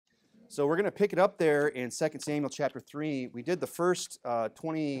So we're going to pick it up there in 2 Samuel chapter 3. We did the first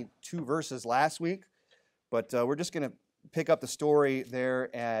 22 verses last week, but we're just going to pick up the story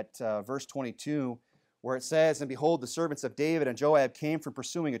there at verse 22, where it says, "And behold, the servants of David and Joab came from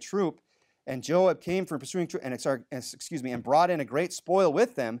pursuing a troop, and Joab came from pursuing and brought in a great spoil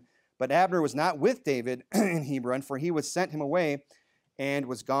with them. But Abner was not with David in Hebron, for he was sent him away and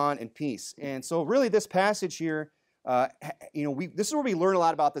was gone in peace." And so really this passage here, this is where we learn a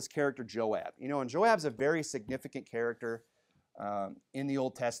lot about this character Joab. And Joab's a very significant character in the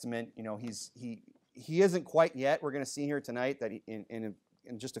Old Testament. He isn't quite yet. We're going to see here tonight that in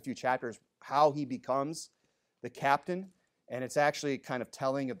just a few chapters how he becomes the captain, and it's actually kind of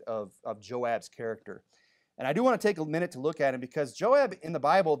telling of Joab's character. And I do want to take a minute to look at him, because Joab in the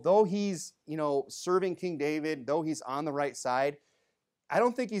Bible, though he's serving King David, though he's on the right side, I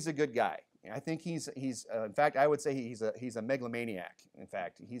don't think he's a good guy. I think he's in fact, I would say he's a megalomaniac. In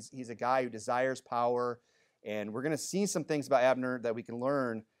fact, he's a guy who desires power, and we're going to see some things about Abner that we can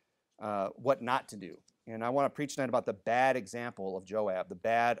learn what not to do. And I want to preach tonight about the bad example of Joab, the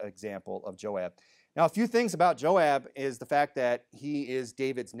bad example of Joab. Now, a few things about Joab is the fact that he is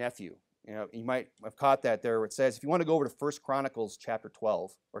David's nephew. You might have caught that there where it says, if you want to go over to 1 Chronicles chapter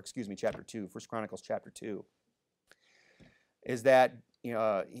 12, chapter 2, 1 Chronicles chapter 2, is that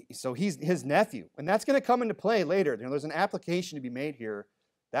so he's his nephew, and that's going to come into play later. There's an application to be made here.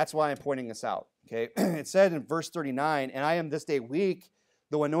 That's why I'm pointing this out. Okay, it said in verse 39, "And I am this day weak,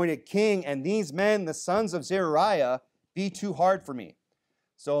 though anointed king, and these men, the sons of Zeruiah, be too hard for me."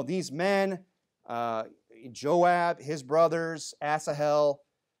 So these men, Joab, his brothers, Asahel,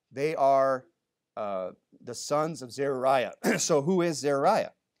 they are the sons of Zeruiah. So who is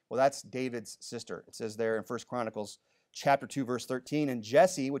Zeruiah? Well, that's David's sister. It says there in 1 Chronicles chapter 2, verse 13, "And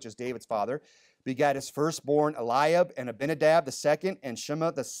Jesse," which is David's father, "begat his firstborn Eliab, and Abinadab the second, and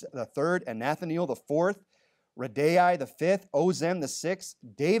Shema the third, and Nathaniel the fourth, Radai the fifth, Ozem the sixth,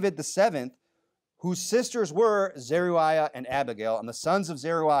 David the seventh, whose sisters were Zeruiah and Abigail, and the sons of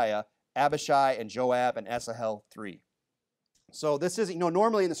Zeruiah, Abishai and Joab and Asahel, three." So this is,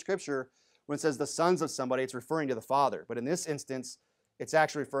 normally in the scripture, when it says the sons of somebody, it's referring to the father. But in this instance, it's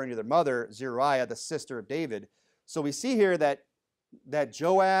actually referring to their mother, Zeruiah, the sister of David. So we see here that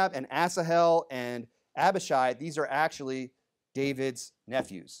Joab and Asahel and Abishai, these are actually David's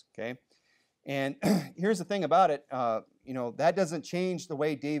nephews, okay? And here's the thing about it, that doesn't change the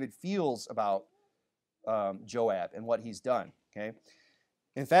way David feels about Joab and what he's done, okay?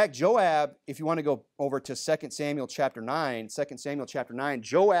 In fact, Joab, if you want to go over to 2 Samuel chapter 9,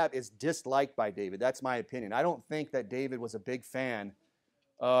 Joab is disliked by David. That's my opinion. I don't think that David was a big fan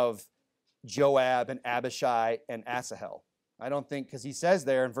of Joab and Abishai and Asahel. I don't think, because he says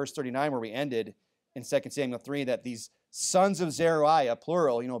there in verse 39 where we ended in 2 Samuel 3 that these sons of Zeruiah,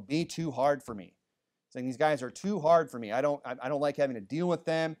 plural, be too hard for me. Saying these guys are too hard for me. I don't like having to deal with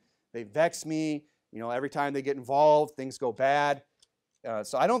them. They vex me. Every time they get involved, things go bad.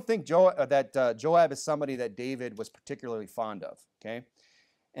 So I don't think that Joab is somebody that David was particularly fond of. Okay,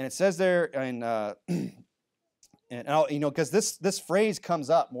 and it says there in because this phrase comes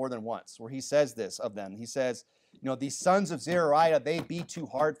up more than once where he says this of them. He says, these sons of Zeruiah, they be too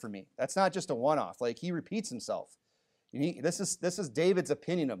hard for me. That's not just a one-off. Like, he repeats himself. This is David's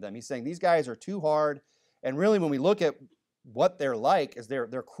opinion of them. He's saying these guys are too hard, and really when we look at what they're like, is they're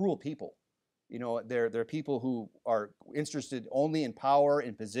cruel people. They're people who are interested only in power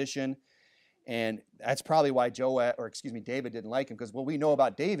and position, and that's probably why David didn't like him, because what we know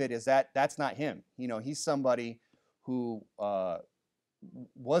about David is that that's not him. He's somebody who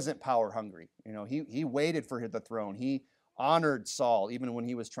wasn't power hungry. He waited for the throne. He honored Saul even when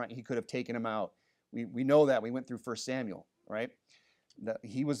he could have taken him out. We know that. We went through 1 Samuel, right?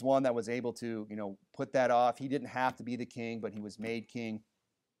 He was one that was able to, put that off. He didn't have to be the king, but he was made king.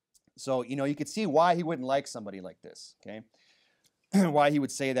 So, you could see why he wouldn't like somebody like this, okay? Why he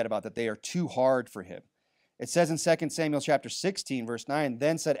would say that about that they are too hard for him. It says in 2 Samuel chapter 16, verse 9,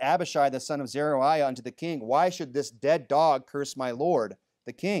 "Then said Abishai, the son of Zeruiah, unto the king, Why should this dead dog curse my lord,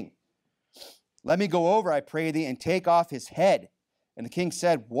 the king? Let me go over, I pray thee, and take off his head. And the king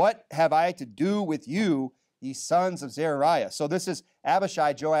said, What have I to do with you, ye sons of Zeruiah?" So this is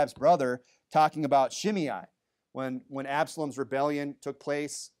Abishai, Joab's brother, talking about Shimei. When Absalom's rebellion took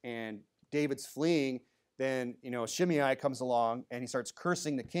place and David's fleeing, then, Shimei comes along and he starts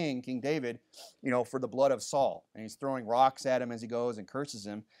cursing the king, King David, for the blood of Saul. And he's throwing rocks at him as he goes and curses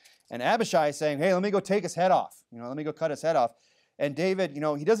him. And Abishai is saying, "Hey, let me go take his head off. Let me go cut his head off." And David,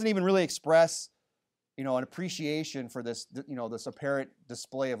 he doesn't even really express, an appreciation for this, this apparent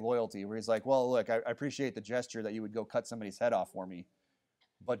display of loyalty, where he's like, "Well, look, I appreciate the gesture that you would go cut somebody's head off for me."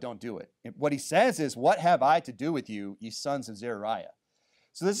 but don't do it. And what he says is, what have I to do with you, ye sons of Zeruiah?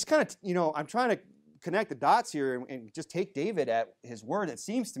 So this is kind of, I'm trying to connect the dots here and just take David at his word. It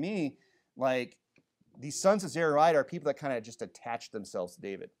seems to me like these sons of Zeruiah are people that kind of just attach themselves to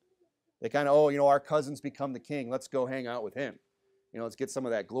David. They kind of, our cousin's become the king. Let's go hang out with him. Let's get some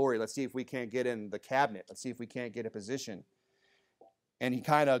of that glory. Let's see if we can't get in the cabinet. Let's see if we can't get a position. And he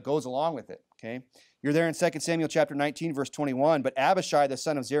kind of goes along with it, okay? You're there in 2 Samuel chapter 19, verse 21. But Abishai, the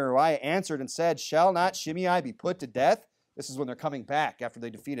son of Zeruiah, answered and said, shall not Shimei be put to death? This is when they're coming back after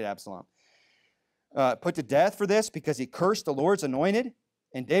they defeated Absalom. Put to death for this because he cursed the Lord's anointed?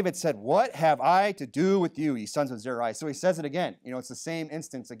 And David said, what have I to do with you, ye sons of Zeruiah? So he says it again. It's the same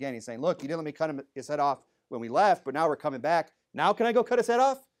instance again. He's saying, look, you didn't let me cut his head off when we left, but now we're coming back. Now can I go cut his head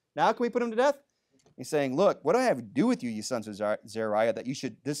off? Now can we put him to death? He's saying, look, what do I have to do with you, ye sons of Zeruiah, that you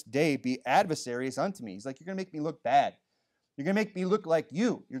should this day be adversaries unto me? He's like, you're going to make me look bad. You're going to make me look like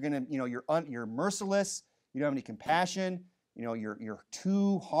you. You're going to, you're merciless. You don't have any compassion. You're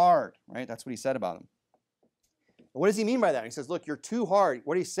too hard, right? That's what he said about him. What does he mean by that? He says, look, you're too hard.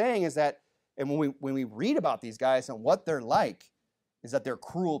 What he's saying is that, and when we read about these guys and what they're like, is that they're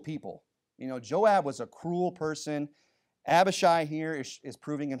cruel people. Joab was a cruel person. Abishai here is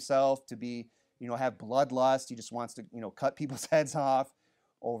proving himself to be, have bloodlust. He just wants to, cut people's heads off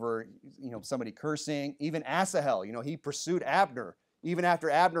over, somebody cursing. Even Asahel, he pursued Abner. Even after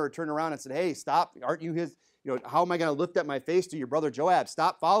Abner turned around and said, hey, stop. Aren't you his, how am I going to lift up my face to your brother Joab?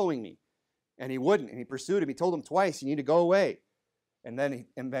 Stop following me. And he wouldn't. And he pursued him. He told him twice, you need to go away. And then he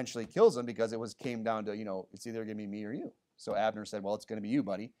eventually kills him because came down to, it's either going to be me or you. So Abner said, well, it's going to be you,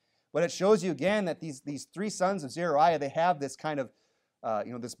 buddy. But it shows you again that these three sons of Zeruiah, they have this kind of,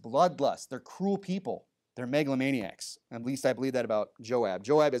 this bloodlust. They're cruel people. They're megalomaniacs. At least I believe that about Joab.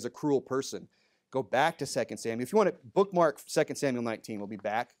 Joab is a cruel person. Go back to 2 Samuel. If you want to bookmark 2 Samuel 19, we'll be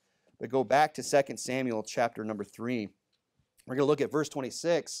back. But go back to 2 Samuel chapter number 3. We're going to look at verse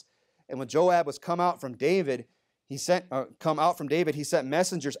 26. And when Joab was come out from David, he sent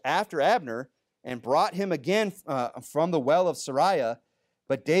messengers after Abner and brought him again from the well of Sariah,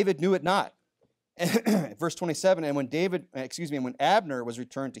 but David knew it not. Verse 27, and when Abner was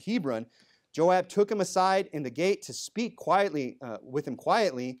returned to Hebron, Joab took him aside in the gate to speak quietly with him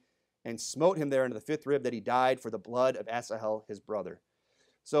and smote him there into the fifth rib, that he died for the blood of Asahel his brother.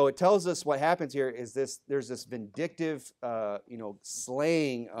 So it tells us what happens here is there's this vindictive,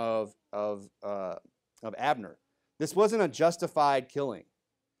 slaying of Abner. This wasn't a justified killing.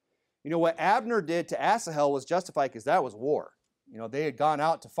 What Abner did to Asahel was justified because that was war. They had gone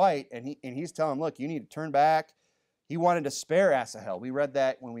out to fight, and he's telling him, look, you need to turn back. He wanted to spare Asahel. We read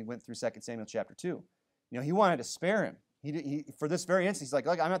that when we went through 2 Samuel chapter 2. He wanted to spare him. He for this very instance, he's like,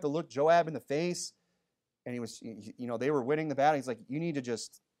 look, I'm going to have to look Joab in the face. And they were winning the battle. He's like, you need to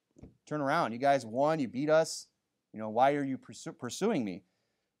just turn around. You guys won. You beat us. Why are you pursuing me?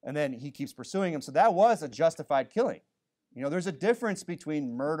 And then he keeps pursuing him. So that was a justified killing. There's a difference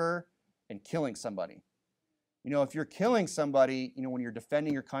between murder and killing somebody. If you're killing somebody, when you're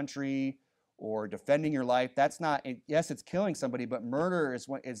defending your country or defending your life, that's not, yes, it's killing somebody, but murder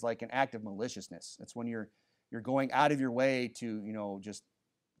is like an act of maliciousness. It's when you're going out of your way to, just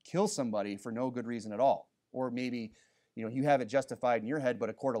kill somebody for no good reason at all. Or maybe, you have it justified in your head, but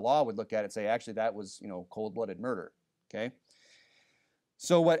a court of law would look at it and say, actually, that was, cold-blooded murder, okay?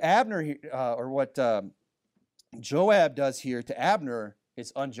 So what Joab does here to Abner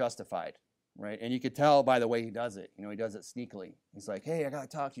is unjustified, right? And you could tell by the way he does it. He does it sneakily. He's like, hey, I got to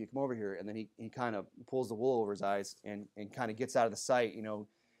talk to you. Come over here. And then he kind of pulls the wool over his eyes and kind of gets out of the sight,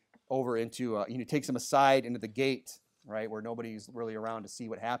 over into, takes him aside into the gate, right, where nobody's really around to see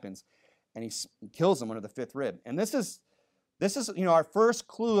what happens. And he kills him under the fifth rib. And this is our first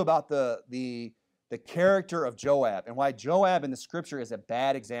clue about the character of Joab and why Joab in the scripture is a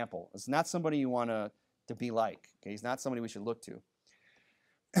bad example. It's not somebody you want to be like. Okay, he's not somebody we should look to.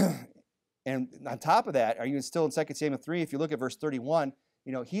 And on top of that, are you still in 2 Samuel 3? If you look at verse 31,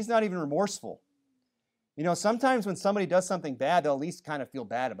 he's not even remorseful. Sometimes when somebody does something bad, they'll at least kind of feel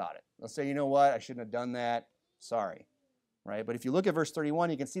bad about it. They'll say, you know what, I shouldn't have done that. Sorry. Right? But if you look at verse 31,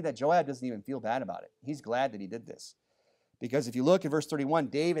 you can see that Joab doesn't even feel bad about it. He's glad that he did this. Because if you look at verse 31,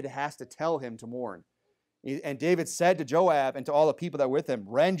 David has to tell him to mourn. And David said to Joab and to all the people that were with him,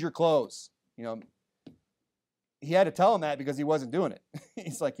 rend your clothes. He had to tell him that because he wasn't doing it.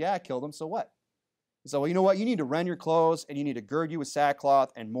 He's like, yeah, I killed him, so what? So, well, you know what? You need to rend your clothes and you need to gird you with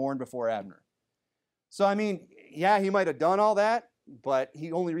sackcloth and mourn before Abner. So, yeah, he might have done all that, but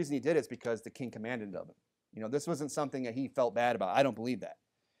the only reason he did it is because the king commanded it of him. This wasn't something that he felt bad about. I don't believe that.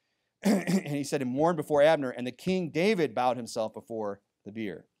 And he said, and mourn before Abner. And the king David bowed himself before the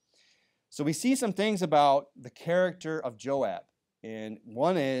bier. So we see some things about the character of Joab. And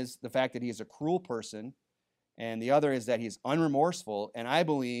one is the fact that he is a cruel person. And the other is that he's unremorseful. And I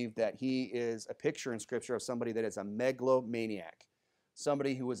believe that he is a picture in Scripture of somebody that is a megalomaniac.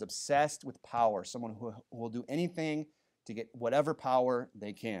 Somebody who is obsessed with power. Someone who will do anything to get whatever power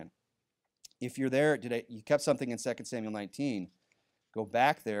they can. If you're there today, you kept something in 2 Samuel 19. Go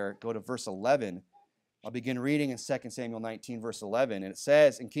back there, go to verse 11. I'll begin reading in 2 Samuel 19, verse 11. And it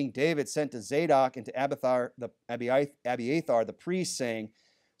says, And King David sent to Zadok and to Abiathar the priest, saying,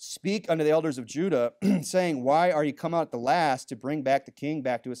 Speak unto the elders of Judah, saying, Why are ye come out at the last to bring back the king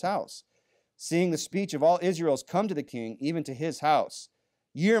back to his house? Seeing the speech of all Israel is come to the king, even to his house.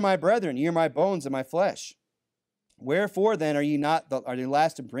 Ye are my brethren, ye are my bones and my flesh. Wherefore then are ye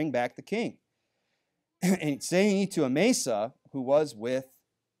last to bring back the king? And saying ye to Amasa, who was with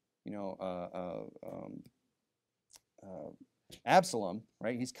Absalom,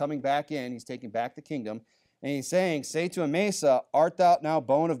 right? He's coming back in. He's taking back the kingdom. And he's saying, Say to Amasa, Art thou now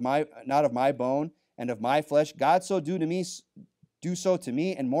bone of my, not of my bone and of my flesh? God so do so to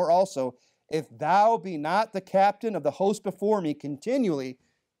me, and more also, if thou be not the captain of the host before me continually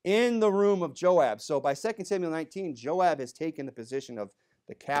in the room of Joab. So by 2 Samuel 19, Joab has taken the position of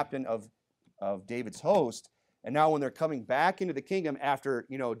the captain of David's host. And now when they're coming back into the kingdom after,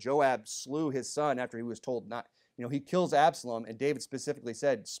 Joab slew his son after he was told not, he kills Absalom, and David specifically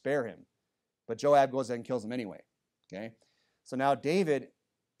said, spare him. But Joab goes ahead and kills him anyway. Okay? So now David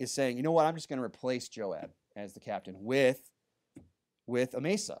is saying, you know what, I'm just going to replace Joab as the captain with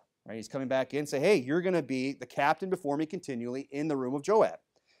Amasa. Right? He's coming back in and say, hey, you're going to be the captain before me continually in the room of Joab.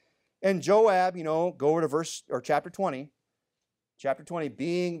 And Joab, go over to chapter 20. Chapter 20,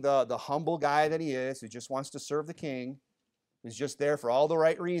 being the humble guy that he is, who just wants to serve the king, who's just there for all the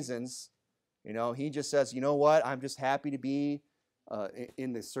right reasons, he just says, you know what, I'm just happy to be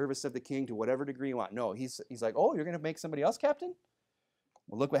in the service of the king to whatever degree you want. No, he's like, oh, you're going to make somebody else captain?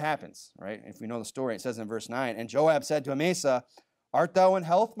 Well, look what happens, right? If we know the story, it says in verse 9, And Joab said to Amasa, Art thou in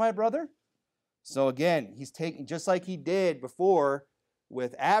health, my brother? So again, he's taking, just like he did before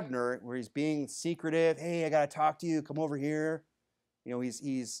with Abner, where he's being secretive. Hey, I got to talk to you. Come over here.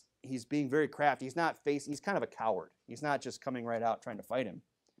 He's being very crafty. He's kind of a coward. He's not just coming right out trying to fight him.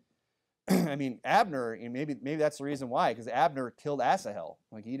 I mean, Abner, maybe that's the reason why, because Abner killed Asahel.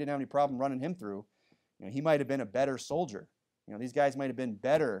 Like, he didn't have any problem running him through. He might have been a better soldier. These guys might have been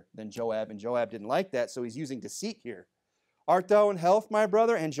better than Joab, and Joab didn't like that, so he's using deceit here. Art thou in health, my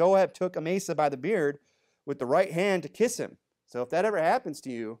brother? And Joab took Amasa by the beard with the right hand to kiss him. So if that ever happens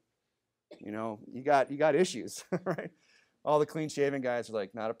to you, you got issues, right? All the clean-shaven guys are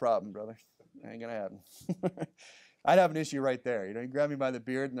like, not a problem, brother. Ain't gonna happen. I'd have an issue right there. You grab me by the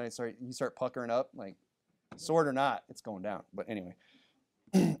beard, and you start puckering up, like, sword or not, it's going down. But anyway,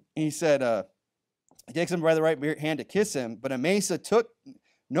 he said, he takes him by the right hand to kiss him, but Amasa took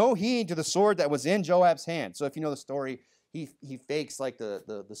no heed to the sword that was in Joab's hand. So if you know the story, he fakes like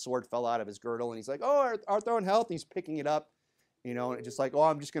the sword fell out of his girdle, and he's like, oh, art thou in health? And he's picking it up. And just like, oh,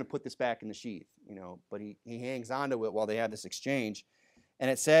 I'm just going to put this back in the sheath, but he hangs on to it while they have this exchange. And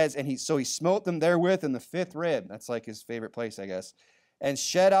it says, and he smote them therewith in the fifth rib. That's like his favorite place, I guess. And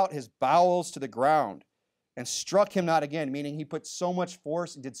shed out his bowels to the ground and struck him not again, meaning he put so much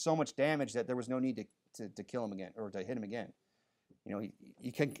force and did so much damage that there was no need to kill him again or to hit him again.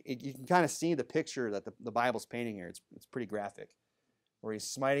 You can kind of see the picture that the Bible's painting here. It's pretty graphic, where he's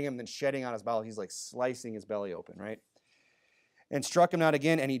smiting him, then shedding on his bowel. He's like slicing his belly open, right? And struck him not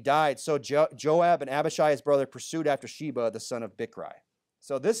again, and he died. So Joab and Abishai, his brother, pursued after Sheba, the son of Bichri.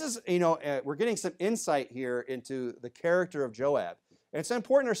 So this is, we're getting some insight here into the character of Joab. And it's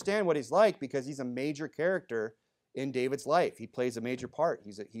important to understand what he's like, because he's a major character in David's life. He plays a major part.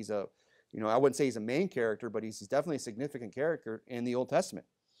 He's a I wouldn't say he's a main character, but he's definitely a significant character in the Old Testament.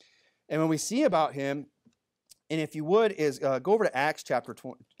 And when we see about him, and if you would, go over to Acts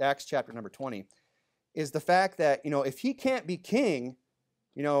chapter number 20. Is the fact that, if he can't be king,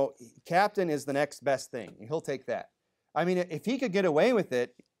 captain is the next best thing. He'll take that. I mean, if he could get away with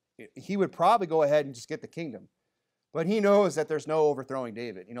it, he would probably go ahead and just get the kingdom. But he knows that there's no overthrowing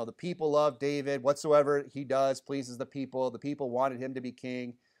David. The people love David. Whatsoever he does pleases the people. The people wanted him to be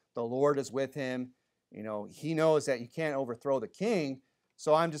king. The Lord is with him. He knows that you can't overthrow the king.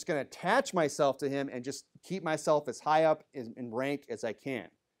 So I'm just going to attach myself to him and just keep myself as high up in rank as I can.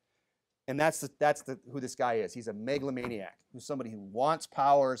 And that's who this guy is. He's a megalomaniac, who's somebody who wants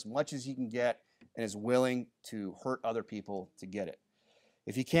power as much as he can get and is willing to hurt other people to get it.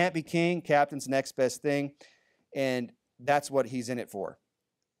 If he can't be king, captain's the next best thing, and that's what he's in it for.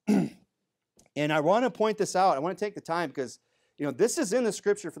 And I want to point this out. I want to take the time because, This is in the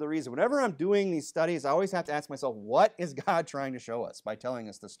scripture for the reason. Whenever I'm doing these studies, I always have to ask myself, what is God trying to show us by telling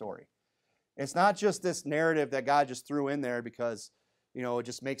us the story? It's not just this narrative that God just threw in there because, it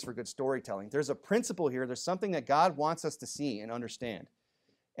just makes for good storytelling. There's a principle here. There's something that God wants us to see and understand.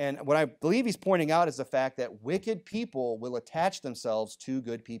 And what I believe he's pointing out is the fact that wicked people will attach themselves to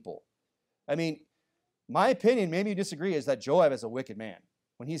good people. I mean, my opinion, maybe you disagree, is that Joab is a wicked man.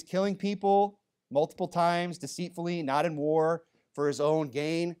 When he's killing people multiple times, deceitfully, not in war, for his own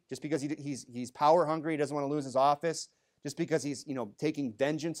gain, just because he's power hungry, he doesn't want to lose his office, just because he's taking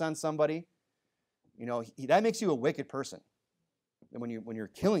vengeance on somebody, that makes you a wicked person. And when you're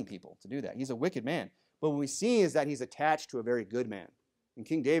killing people to do that, he's a wicked man. But what we see is that he's attached to a very good man, and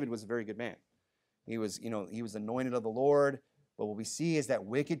King David was a very good man. He was anointed of the Lord. But what we see is that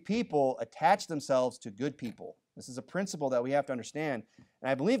wicked people attach themselves to good people. This is a principle that we have to understand, and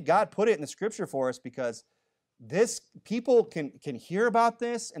I believe God put it in the scripture for us because people can hear about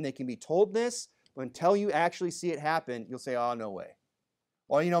this and they can be told this, but until you actually see it happen, you'll say, oh, no way.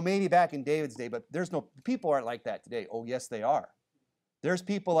 Well, maybe back in David's day, but people aren't like that today. Oh, yes, they are. There's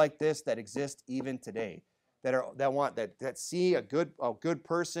people like this that exist even today that see a good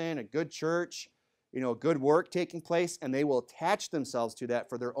person, a good church, good work taking place, and they will attach themselves to that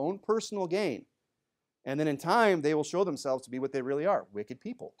for their own personal gain. And then in time, they will show themselves to be what they really are, wicked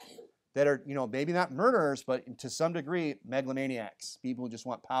people. That are, maybe not murderers, but to some degree, megalomaniacs. People who just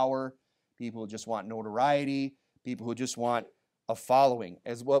want power, people who just want notoriety, people who just want a following.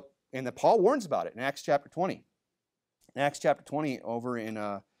 And Paul warns about it in Acts chapter 20. In Acts chapter 20, over in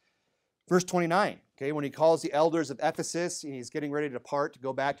verse 29, okay, when he calls the elders of Ephesus, and he's getting ready to depart to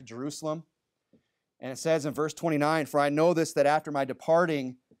go back to Jerusalem. And it says in verse 29, for I know this, that after my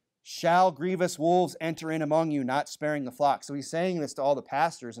departing, shall grievous wolves enter in among you, not sparing the flock. So he's saying this to all the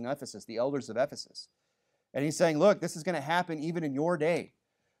pastors in Ephesus, the elders of Ephesus. And he's saying, look, this is going to happen even in your day.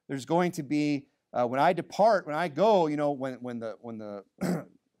 There's going to be, when I depart, when I go, when the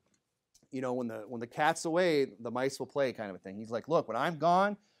cat's away, the mice will play kind of a thing. He's like, look, when I'm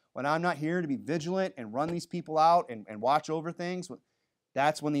gone, when I'm not here to be vigilant and run these people out and watch over things,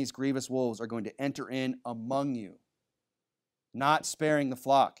 that's when these grievous wolves are going to enter in among you, not sparing the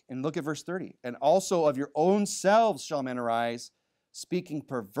flock. And look at verse 30. And also of your own selves shall men arise, speaking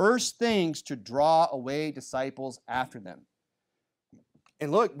perverse things to draw away disciples after them.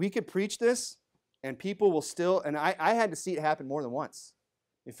 And look, we could preach this, and people will still, and I had to see it happen more than once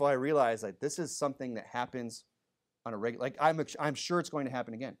before I realized that this is something that happens on a regular, I'm sure it's going to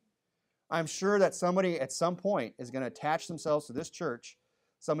happen again. I'm sure that somebody at some point is going to attach themselves to this church.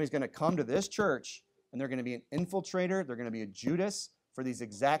 Somebody's going to come to this church, and they're going to be an infiltrator. They're going to be a Judas for these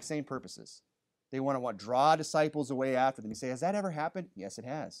exact same purposes. They want to draw disciples away after them. You say, has that ever happened? Yes, it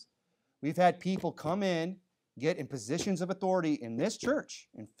has. We've had people come in, get in positions of authority in this church,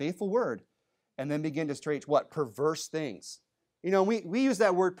 in faithful word, and then begin to preach what? Perverse things. We use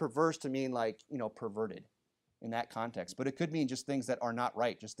that word perverse to mean perverted in that context. But it could mean just things that are not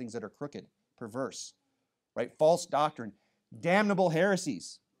right, just things that are crooked, perverse, right? False doctrine, damnable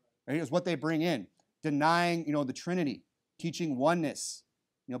heresies. Right? Is what they bring in. Denying, the Trinity, teaching oneness,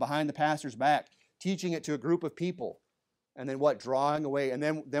 behind the pastor's back, teaching it to a group of people, and then what? Drawing away. And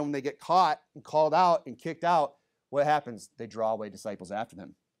then when they get caught and called out and kicked out, what happens? They draw away disciples after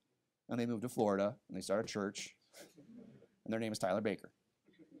them. And they move to Florida, and they start a church, and their name is Tyler Baker.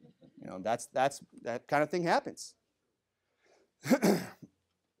 That kind of thing happens. So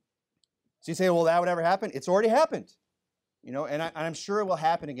you say, well, that would ever happen? It's already happened. And I'm sure it will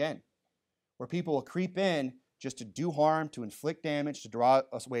happen again, where people will creep in just to do harm, to inflict damage, to draw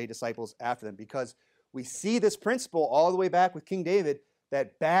away disciples after them. Because we see this principle all the way back with King David,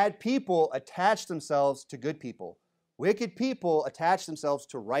 that bad people attach themselves to good people. Wicked people attach themselves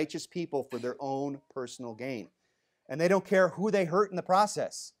to righteous people for their own personal gain. And they don't care who they hurt in the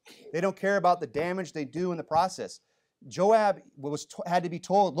process. They don't care about the damage they do in the process. Joab had to be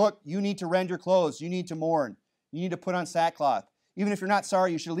told, look, you need to rend your clothes. You need to mourn. You need to put on sackcloth. Even if you're not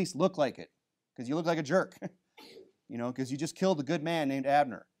sorry, you should at least look like it, because you look like a jerk. Because you just killed a good man named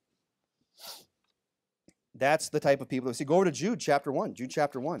Abner. That's the type of people that we see. Go over to Jude chapter 1. Jude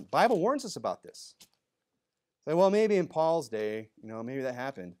chapter 1. Bible warns us about this. Say, well, maybe in Paul's day, maybe that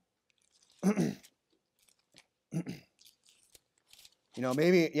happened.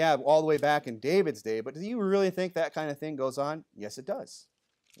 Maybe, all the way back in David's day, but do you really think that kind of thing goes on? Yes, it does.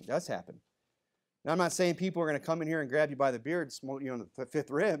 It does happen. Now, I'm not saying people are going to come in here and grab you by the beard, smoke you on the fifth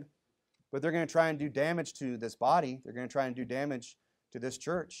rib, but they're going to try and do damage to this body. They're going to try and do damage to this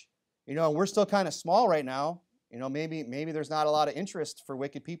church. We're still kind of small right now. Maybe there's not a lot of interest for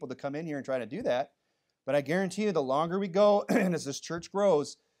wicked people to come in here and try to do that. But I guarantee you, the longer we go and as this church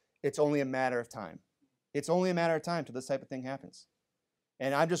grows, it's only a matter of time. It's only a matter of time till this type of thing happens.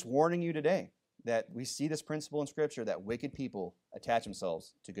 And I'm just warning you today that we see this principle in Scripture that wicked people attach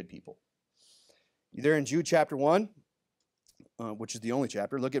themselves to good people. There in Jude chapter 1, which is the only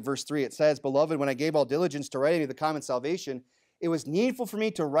chapter, look at verse 3. It says, "Beloved, when I gave all diligence to write you the common salvation, it was needful for me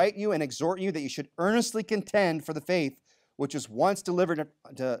to write you and exhort you that you should earnestly contend for the faith which was once delivered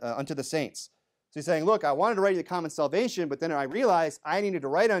unto the saints." So he's saying, look, I wanted to write you the common salvation, but then I realized I needed to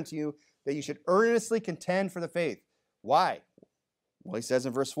write unto you that you should earnestly contend for the faith. Why? Well, he says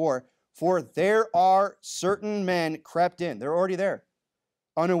in verse 4, "For there are certain men crept in." They're already there,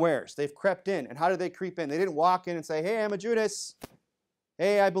 unawares. They've crept in. And how did they creep in? They didn't walk in and say, "Hey, I'm a Judas.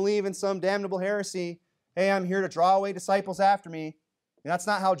 Hey, I believe in some damnable heresy. Hey, I'm here to draw away disciples after me." And that's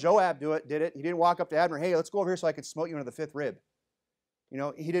not how Joab did it. He didn't walk up to Abner, "Hey, let's go over here so I can smote you into the fifth rib." You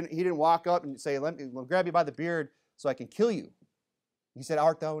know, he didn't walk up and say, let me grab you by the beard so I can kill you. He said,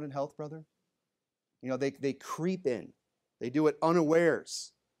 "Art thou in health, brother?" You know, they creep in. They do it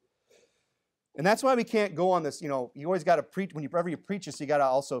unawares. And that's why we can't go on this, you know, you always got to preach, whenever you preach this, you got to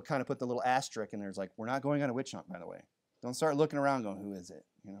also kind of put the little asterisk in there. It's like, we're not going on a witch hunt, by the way. Don't start looking around going, who is it?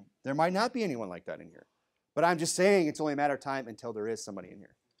 You know, there might not be anyone like that in here. But I'm just saying it's only a matter of time until there is somebody in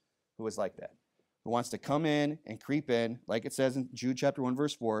here who is like that, who wants to come in and creep in, like it says in Jude chapter 1,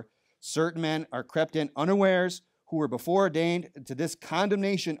 verse 4, "Certain men are crept in unawares, who were before ordained to this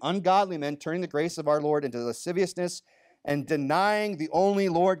condemnation, ungodly men, turning the grace of our Lord into lasciviousness and denying the only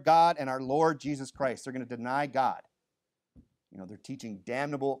Lord God and our Lord Jesus Christ." They're going to deny God. You know, they're teaching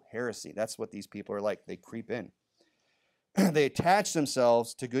damnable heresy. That's what these people are like. They creep in. They attach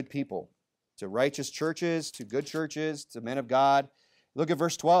themselves to good people, to righteous churches, to good churches, to men of God. Look at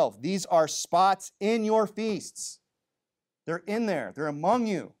verse 12. "These are spots in your feasts." They're in there. They're among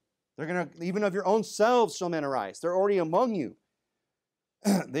you. They're going to, "Even of your own selves shall men arise." They're already among you.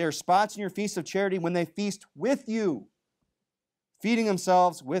 "They are spots in your feasts of charity when they feast with you, feeding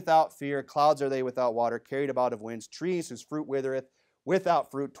themselves without fear. Clouds are they without water, carried about of winds, trees whose fruit withereth,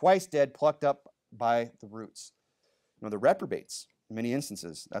 without fruit, twice dead, plucked up by the roots." You know, the reprobates, in many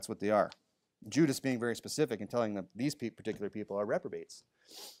instances, that's what they are. Judas being very specific and telling them these particular people are reprobates.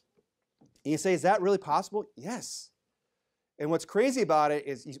 And you say, is that really possible? Yes. And what's crazy about it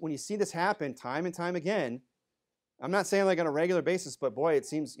is when you see this happen time and time again, I'm not saying like on a regular basis, but boy, it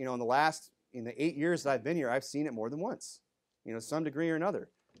seems, you know, in the 8 years that I've been here, I've seen it more than once, you know, some degree or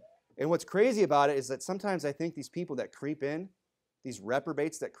another. And what's crazy about it is that sometimes I think these people that creep in, these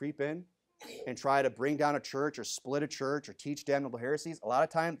reprobates that creep in and try to bring down a church or split a church or teach damnable heresies, a lot of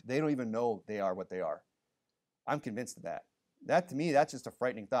times they don't even know they are what they are. I'm convinced of that. That to me, that's just a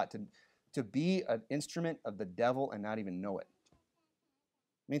frightening thought, to be an instrument of the devil and not even know it.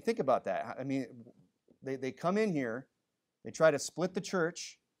 I mean, think about that. I mean, they come in here, they try to split the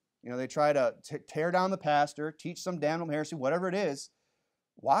church, you know, they try to tear down the pastor, teach some damnable heresy, whatever it is.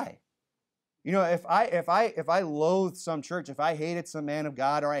 Why? You know, if I loathed some church, if I hated some man of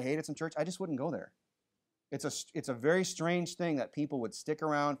God or I hated some church, I just wouldn't go there. It's a very strange thing that people would stick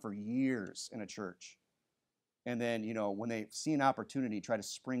around for years in a church. And then, you know, when they see an opportunity, try to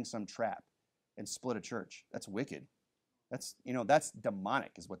spring some trap and split a church. That's wicked. That's, you know, that's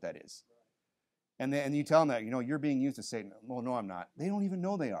demonic is what that is. And you tell them that, you know, you're being used as Satan. Well, no, I'm not. They don't even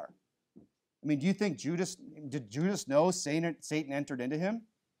know they are. I mean, do you think did Judas know Satan entered into him?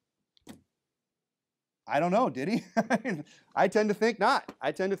 I don't know, did he? I tend to think not.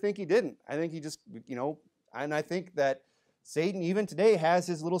 I tend to think he didn't. I think he just, you know, and I think that Satan even today has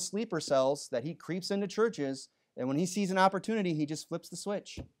his little sleeper cells that he creeps into churches, and when he sees an opportunity, he just flips the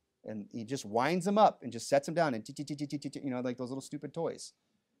switch, and he just winds them up and just sets them down, and you know, like those little stupid toys.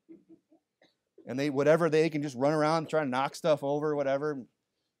 And they can just run around trying to knock stuff over, whatever. And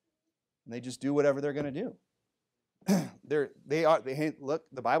they just do whatever they're going to do. Look,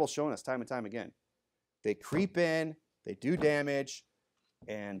 the Bible's showing us time and time again. They creep in, they do damage,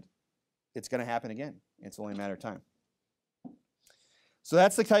 and it's going to happen again. It's only a matter of time. So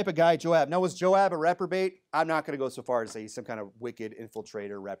that's the type of guy Joab. Now, was Joab a reprobate? I'm not going to go so far as to say he's some kind of wicked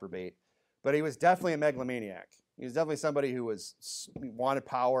infiltrator, reprobate. But he was definitely a megalomaniac. He was definitely somebody who wanted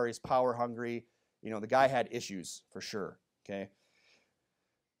power. He's power hungry. You know, the guy had issues for sure. Okay.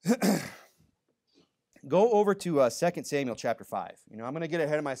 Go over to 2 Samuel chapter 5. You know, I'm going to get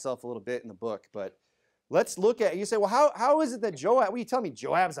ahead of myself a little bit in the book, but let's look at, you say, well, how is it that Joab, what are you telling me,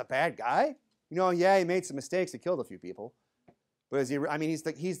 Joab's a bad guy? You know, yeah, he made some mistakes. He killed a few people. But he's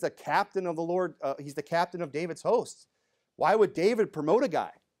the captain of the Lord. He's the captain of David's hosts. Why would David promote a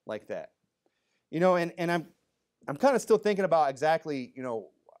guy like that? You know, and I'm kind of still thinking about exactly, you know,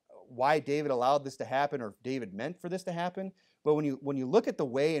 why David allowed this to happen or if David meant for this to happen. But when you look at the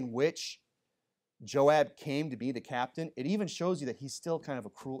way in which Joab came to be the captain, it even shows you that he's still kind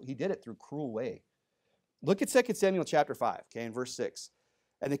of he did it through cruel way. Look at 2 Samuel chapter 5, okay, in verse 6.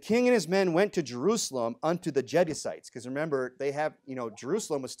 And the king and his men went to Jerusalem unto the Jebusites. Because remember, they have,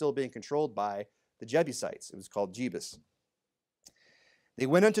 Jerusalem was still being controlled by the Jebusites. It was called Jebus. They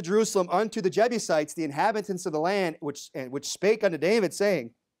went unto Jerusalem unto the Jebusites, the inhabitants of the land, which spake unto David,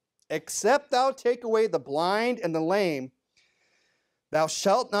 saying, Except thou take away the blind and the lame, thou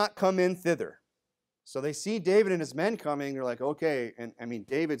shalt not come in thither. So they see David and his men coming. They're like, okay. And I mean,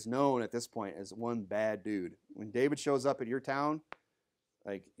 David's known at this point as one bad dude. When David shows up at your town,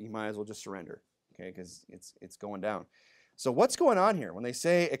 like, you might as well just surrender, okay, because it's going down. So what's going on here when they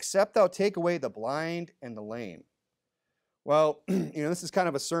say, except thou take away the blind and the lame? Well, this is kind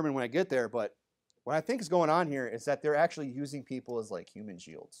of a sermon when I get there, but what I think is going on here is that they're actually using people as like human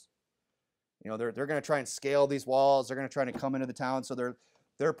shields. They're going to try and scale these walls. They're going to try to come into the town. So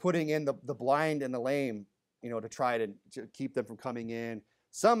they're putting in the blind and the lame, to try to keep them from coming in.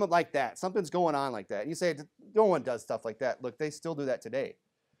 Something like that. Something's going on like that. And you say, no one does stuff like that. Look, they still do that today.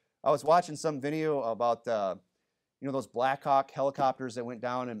 I was watching some video about, those Black Hawk helicopters that went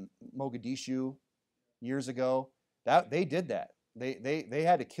down in Mogadishu years ago. They did that. They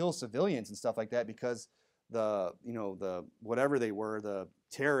had to kill civilians and stuff like that because the whatever they were, the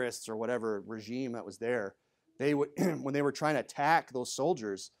terrorists or whatever regime that was there, they would when they were trying to attack those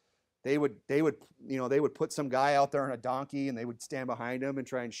soldiers, they would put some guy out there on a donkey and they would stand behind him and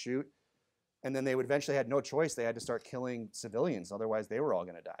try and shoot. And then they would eventually had no choice. They had to start killing civilians. Otherwise, they were all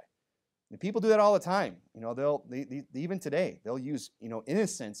going to die. And people do that all the time. Even today, they'll use,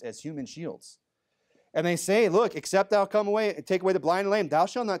 innocents as human shields. And they say, look, except thou come away and take away the blind and lame, thou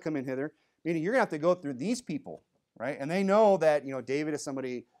shalt not come in hither. Meaning you're going to have to go through these people, right? And they know that, David is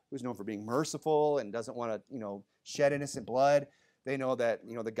somebody who's known for being merciful and doesn't want to, shed innocent blood. They know that,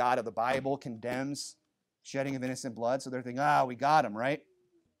 the God of the Bible condemns shedding of innocent blood. So they're thinking, we got him, right?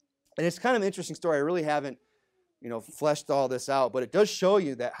 And it's kind of an interesting story. I really haven't, fleshed all this out. But it does show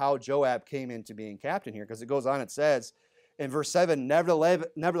you that how Joab came into being captain here. Because it goes on, it says in verse 7,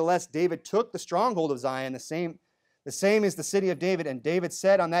 Nevertheless, David took the stronghold of Zion, the same is the city of David. And David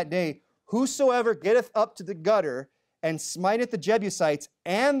said on that day, Whosoever getteth up to the gutter and smiteth the Jebusites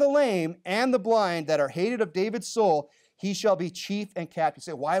and the lame and the blind that are hated of David's soul, he shall be chief and captain. You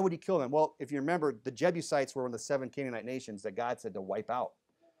say, why would he kill them? Well, if you remember, the Jebusites were one of the 7 Canaanite nations that God said to wipe out.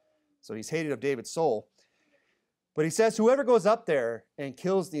 So he's hated of David's soul. But he says, whoever goes up there and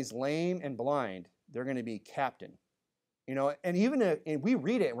kills these lame and blind, they're going to be captain. And even and we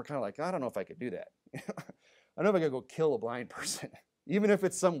read it and we're kind of like, I don't know if I could do that. I don't know if I could go kill a blind person. Even if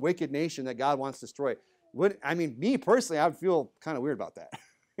it's some wicked nation that God wants to destroy. Me personally, I would feel kind of weird about that.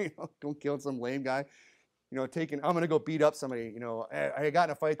 Don't kill some lame guy. I'm going to go beat up somebody. I got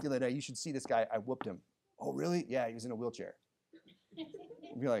in a fight the other day. You should see this guy. I whooped him. Oh, really? Yeah, he was in a wheelchair.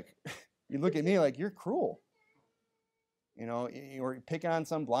 You'd be like, you look at me like, you're cruel. Or picking on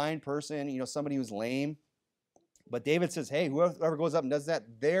some blind person, somebody who's lame. But David says, hey, whoever goes up and does that,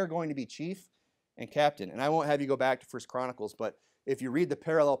 they're going to be chief and captain. And I won't have you go back to 1 Chronicles, but if you read the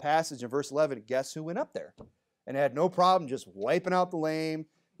parallel passage in verse 11, guess who went up there? And had no problem just wiping out the lame.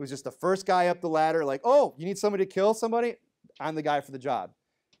 It was just the first guy up the ladder, like, oh, you need somebody to kill somebody? I'm the guy for the job.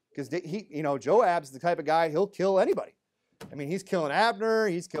 Because Joab's the type of guy, he'll kill anybody. He's killing Abner,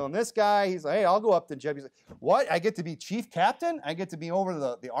 he's killing this guy. He's like, hey, I'll go up to Jeb. He's like, what? I get to be chief captain? I get to be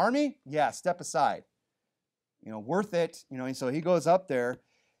over the army? Yeah, step aside. Worth it. And so he goes up there,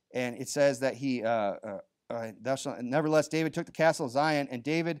 and it says that he... Nevertheless, David took the castle of Zion, and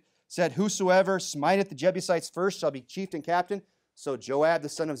David said, Whosoever smiteth the Jebusites first shall be chief and captain. So Joab, the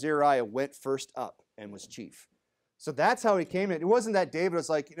son of Zeruiah, went first up and was chief. So that's how he came in. It wasn't that David was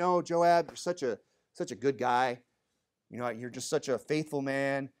like, Joab, you're such a good guy. You're just such a faithful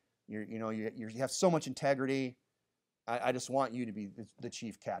man. You have so much integrity. I just want you to be the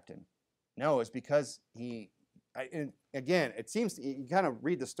chief captain. No, it's because again, it seems you kind of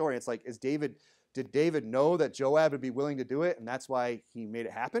read the story. It's like, did David know that Joab would be willing to do it, and that's why he made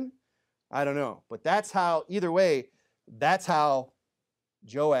it happen? I don't know. But either way, that's how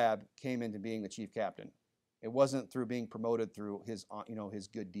Joab came into being the chief captain. It wasn't through being promoted through his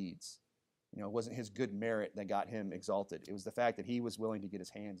good deeds. It wasn't his good merit that got him exalted. It was the fact that he was willing to get his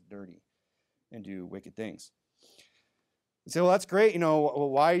hands dirty and do wicked things. You say, well, that's great.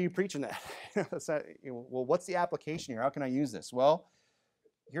 Why are you preaching that? Well, what's the application here? How can I use this? Well,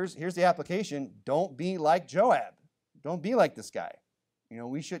 here's the application. Don't be like Joab. Don't be like this guy.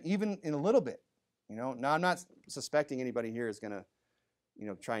 We should, even in a little bit. Now, I'm not suspecting anybody here is going to,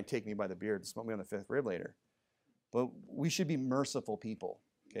 try and take me by the beard and smoke me on the fifth rib later. But we should be merciful people.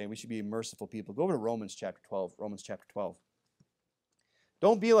 Okay, we should be merciful people. Go over to Romans chapter 12. Romans chapter 12.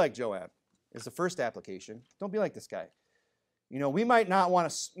 Don't be like Joab. It's the first application. Don't be like this guy. We might not want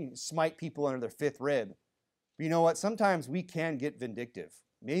to smite people under their fifth rib. But you know what? Sometimes we can get vindictive.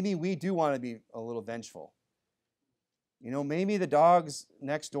 Maybe we do want to be a little vengeful. Maybe the dogs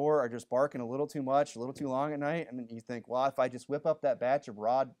next door are just barking a little too much, a little too long at night. And you think, well, if I just whip up that batch of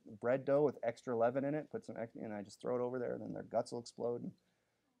raw bread dough with extra leaven in it, put some extra, and I just throw it over there, then their guts will explode.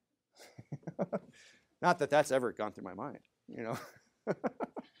 Not that that's ever gone through my mind,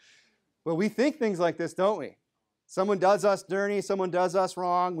 But we think things like this, don't we? Someone does us dirty, someone does us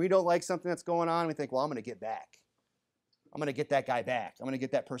wrong. We don't like something that's going on. We think, well, I'm going to get back. I'm going to get that guy back. I'm going to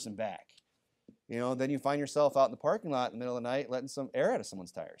get that person back. Then you find yourself out in the parking lot in the middle of the night letting some air out of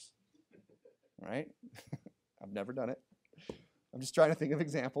someone's tires. Right? I've never done it. I'm just trying to think of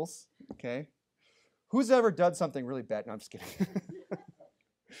examples. Okay? Who's ever done something really bad? No, I'm just kidding.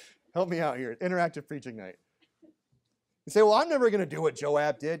 Help me out here. Interactive preaching night. You say, well, I'm never going to do what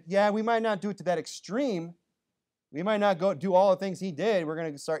Joab did. Yeah, we might not do it to that extreme. We might not go do all the things he did. We're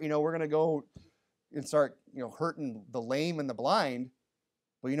going to start, we're going to go and start, hurting the lame and the blind.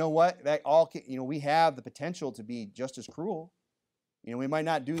 But you know what? That all, we have the potential to be just as cruel. We might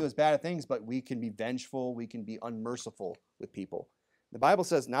not do those bad things, but we can be vengeful. We can be unmerciful with people. The Bible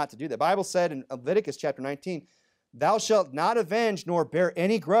says not to do that. The Bible said in Leviticus chapter 19, thou shalt not avenge nor bear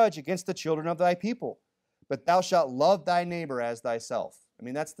any grudge against the children of thy people, but thou shalt love thy neighbor as thyself.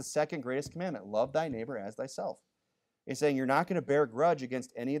 That's the second greatest commandment. Love thy neighbor as thyself. It's saying you're not going to bear grudge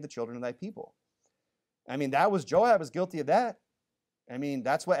against any of the children of thy people. Joab was guilty of that.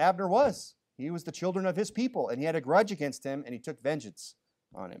 That's what Abner was. He was the children of his people, and he had a grudge against him, and he took vengeance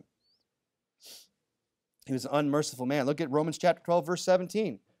on him. He was an unmerciful man. Look at Romans chapter 12, verse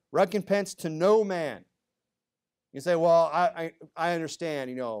 17. Recompense to no man. You say, well, I understand,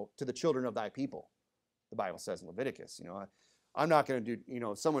 to the children of thy people. The Bible says in Leviticus, I'm not going to do,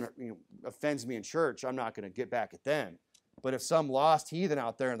 if someone offends me in church, I'm not going to get back at them. But if some lost heathen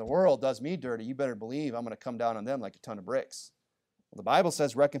out there in the world does me dirty, you better believe I'm going to come down on them like a ton of bricks. Well, the Bible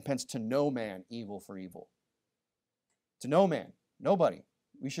says recompense to no man evil for evil. To no man. Nobody.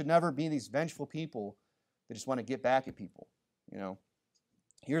 We should never be these vengeful people that just want to get back at people.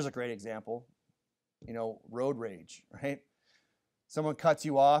 Here's a great example. Road rage, right? Someone cuts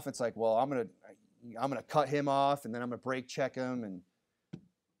you off. It's like, well, I'm gonna cut him off, and then I'm gonna brake check him.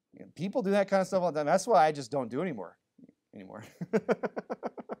 And people do that kind of stuff all the time. That's why I just don't do anymore.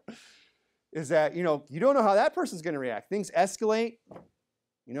 Is that you don't know how that person's going to react. Things escalate.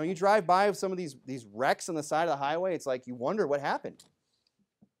 You drive by with some of these wrecks on the side of the highway. It's like you wonder what happened.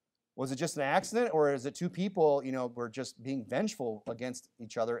 Was it just an accident, or is it two people were just being vengeful against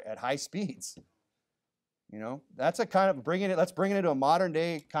each other at high speeds? That's a kind of let's bring it into a modern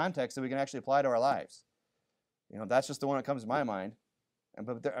day context that we can actually apply to our lives. That's just the one that comes to my mind.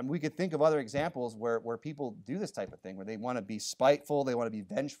 But we could think of other examples where people do this type of thing, where they want to be spiteful, they want to be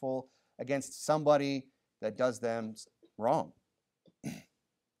vengeful against somebody that does them wrong.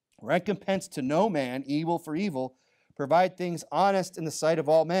 Recompense to no man evil for evil. Provide things honest in the sight of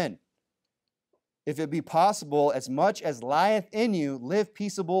all men. If it be possible, as much as lieth in you, live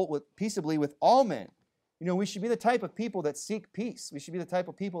peaceably with all men. We should be the type of people that seek peace. We should be the type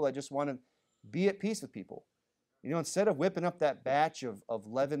of people that just want to be at peace with people. Instead of whipping up that batch of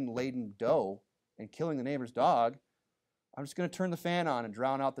leaven-laden dough and killing the neighbor's dog, I'm just going to turn the fan on and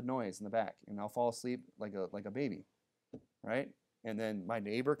drown out the noise in the back, and I'll fall asleep like a baby, right? And then my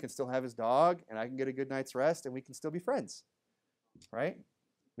neighbor can still have his dog, and I can get a good night's rest, and we can still be friends, right?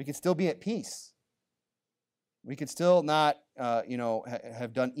 We can still be at peace. We can still not,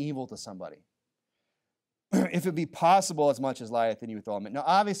 have done evil to somebody. If it be possible, as much as lieth in you with all men. Now,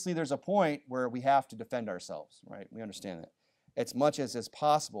 obviously, there's a point where we have to defend ourselves, right? We understand that. As much as is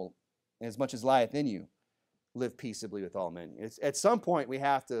possible, as much as lieth in you, live peaceably with all men. At some point, we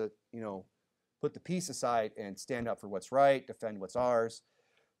have to, put the peace aside and stand up for what's right, defend what's ours.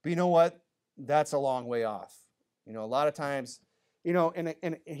 But you know what? That's a long way off. A lot of times,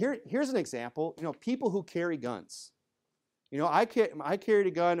 and here's an example. People who carry guns. I carried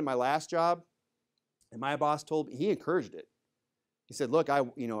a gun in my last job. And my boss told me, he encouraged it. He said, look, I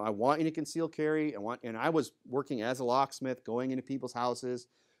want you to conceal carry. And I was working as a locksmith, going into people's houses,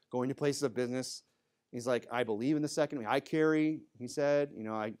 going to places of business. He's like, I believe in the second. I carry, he said.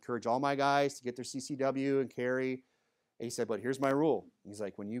 I encourage all my guys to get their CCW and carry. And he said, but here's my rule. He's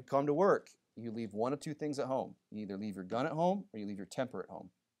like, when you come to work, you leave one of two things at home. You either leave your gun at home or you leave your temper at home.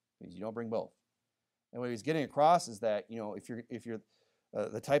 Because you don't bring both. And what he's getting across is that, if you're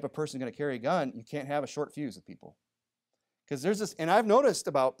the type of person going to carry a gun, you can't have a short fuse with people. Because there's this, and I've noticed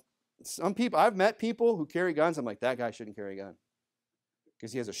about some people, I've met people who carry guns. I'm like, that guy shouldn't carry a gun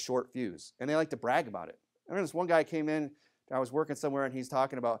because he has a short fuse. And they like to brag about it. I remember this one guy came in, I was working somewhere, and he's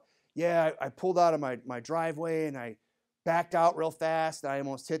talking about, yeah, I pulled out of my driveway, and I backed out real fast, and I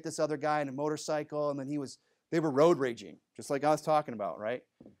almost hit this other guy in a motorcycle, and then they were road raging, just like I was talking about, right?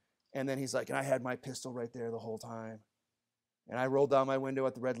 And then he's like, and I had my pistol right there the whole time. And I rolled down my window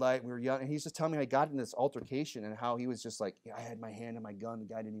at the red light. We were young. And he's just telling me I got in this altercation and how he was just like, yeah, I had my hand on my gun. The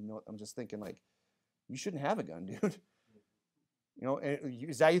guy didn't even know it. I'm just thinking, like, you shouldn't have a gun, dude. You know,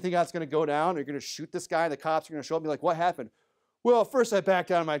 is that you think that's going to go down? You're going to shoot this guy and the cops are going to show up and be like, what happened? Well, first I backed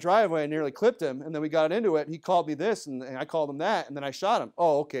out of my driveway and nearly clipped him. And then we got into it. And he called me this and I called him that. And then I shot him.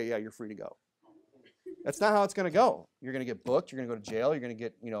 Oh, okay, yeah, you're free to go. That's not how it's going to go. You're going to get booked. You're going to go to jail. You're going to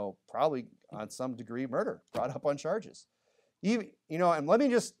get, probably on some degree murder, brought up on charges. And let me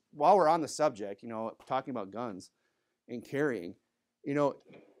just, while we're on the subject, talking about guns and carrying,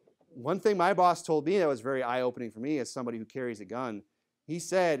 one thing my boss told me that was very eye-opening for me as somebody who carries a gun, he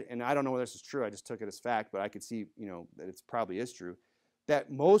said, and I don't know whether this is true, I just took it as fact, but I could see, that it probably is true,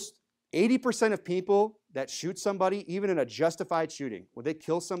 that 80% of people that shoot somebody, even in a justified shooting, when they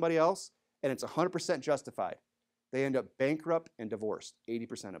kill somebody else, and it's 100% justified, they end up bankrupt and divorced,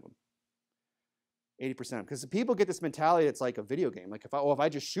 80% of them. 80%. Because the people get this mentality, it's like a video game. Like if I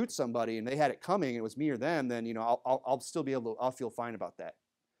just shoot somebody and they had it coming, and it was me or them, then I'll still be able to, I'll feel fine about that.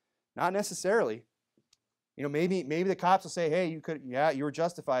 Not necessarily. Maybe the cops will say, hey, you were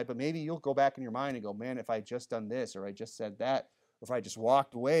justified, but maybe you'll go back in your mind and go, man, if I just done this, or I just said that, or if I just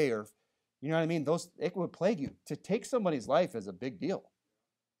walked away, or you know what I mean? It would plague you. To take somebody's life is a big deal.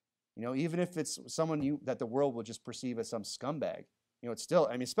 Even if it's someone that the world will just perceive as some scumbag. It's still,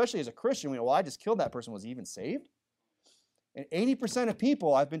 especially as a Christian, well, I just killed that person. Was he even saved? And 80% of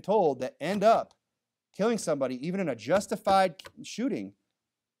people, I've been told, that end up killing somebody, even in a justified shooting,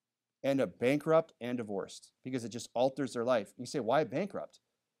 end up bankrupt and divorced because it just alters their life. You say, why bankrupt?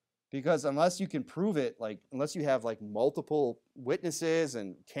 Because unless you can prove it, unless you have multiple witnesses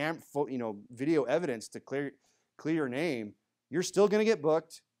and video evidence to clear your name, you're still going to get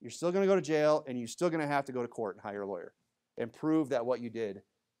booked. You're still going to go to jail, and you're still going to have to go to court and hire a lawyer and prove that what you did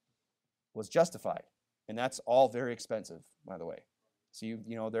was justified. And that's all very expensive, by the way. So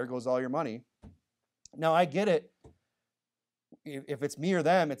there goes all your money. Now, I get it. If it's me or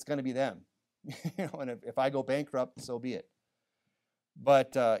them, it's going to be them. And if I go bankrupt, so be it.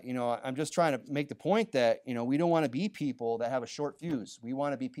 But, I'm just trying to make the point that, we don't want to be people that have a short fuse. We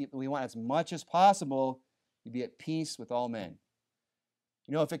want to be people, we want as much as possible to be at peace with all men.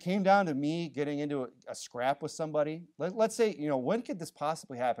 If it came down to me getting into a scrap with somebody, let's say, when could this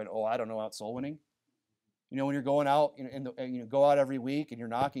possibly happen? Oh, I don't know, out soul winning. When you're going out, go out every week and you're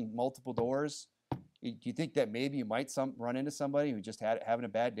knocking multiple doors, do you think that maybe you might run into somebody who just having a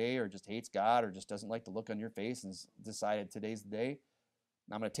bad day or just hates God or just doesn't like the look on your face and decided today's the day?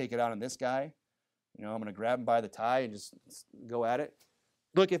 I'm going to take it out on this guy. I'm going to grab him by the tie and just go at it.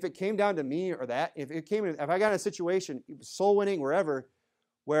 Look, if it came down to me or that, if I got in a situation, soul winning, wherever,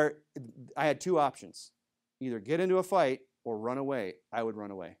 where I had two options, either get into a fight or run away, I would run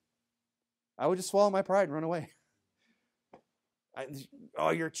away. I would just swallow my pride and run away.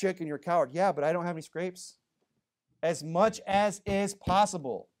 Oh, you're a chick and you're a coward. Yeah, but I don't have any scrapes. As much as is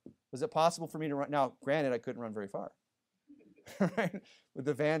possible. Was it possible for me to run? Now, granted, I couldn't run very far. Right? But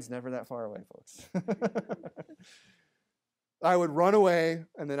the van's never that far away, folks. I would run away,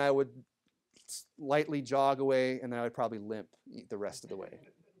 and then I would lightly jog away, and then I would probably limp the rest of the way.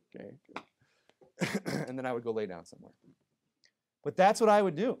 Okay? And then I would go lay down somewhere. But that's what I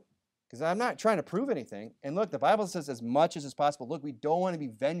would do, because I'm not trying to prove anything. And look, the Bible says as much as is possible. Look, we don't want to be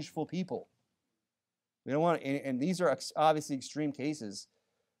vengeful people. We don't want to, and these are obviously extreme cases.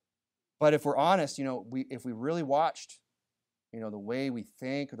 But if we're honest, if we really watched, the way we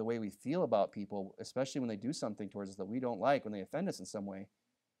think or the way we feel about people, especially when they do something towards us that we don't like, when they offend us in some way,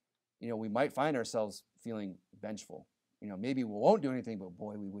 we might find ourselves feeling vengeful. Maybe we won't do anything, but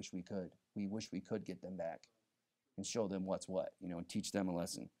boy, we wish we could. We wish we could get them back and show them what's what, and teach them a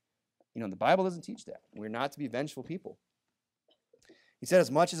lesson. The Bible doesn't teach that. We're not to be vengeful people. He said, as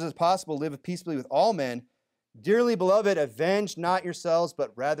much as is possible, live peaceably with all men. Dearly beloved, avenge not yourselves,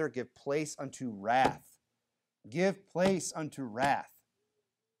 but rather give place unto wrath. Give place unto wrath.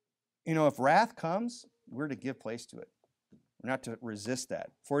 If wrath comes, we're to give place to it. We're not to resist that.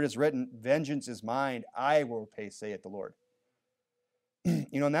 For it is written, vengeance is mine, I will repay, saith the Lord.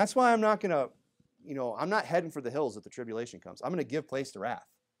 And that's why I'm not going to, I'm not heading for the hills if the tribulation comes. I'm going to give place to wrath.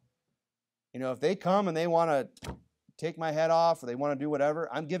 If they come and they want to take my head off or they want to do whatever,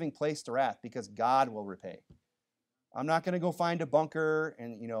 I'm giving place to wrath because God will repay. I'm not going to go find a bunker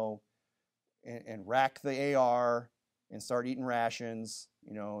and, and rack the AR and start eating rations,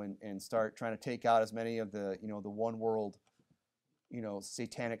 and start trying to take out as many of the, the one world,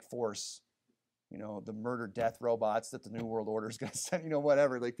 satanic force, the murder death robots that the New World Order is going to send,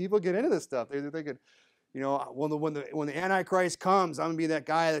 whatever. Like, people get into this stuff. They're thinking, when the Antichrist comes, I'm going to be that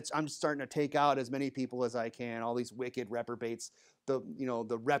guy I'm starting to take out as many people as I can, all these wicked reprobates, the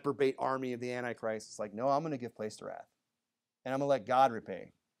reprobate army of the Antichrist. It's like, no, I'm going to give place to wrath. And I'm going to let God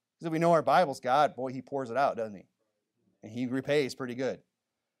repay. Because if we know our Bible's God, boy, he pours it out, doesn't he? And he repays pretty good.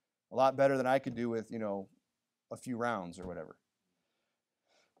 A lot better than I could do with, a few rounds or whatever.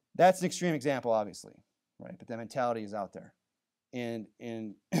 That's an extreme example, obviously, right? But that mentality is out there. And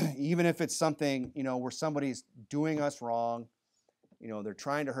even if it's something, where somebody's doing us wrong, they're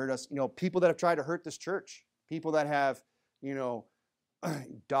trying to hurt us, people that have tried to hurt this church, people that have,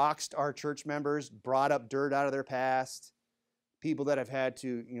 doxed our church members, brought up dirt out of their past, people that have had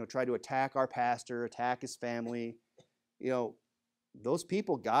to, try to attack our pastor, attack his family, those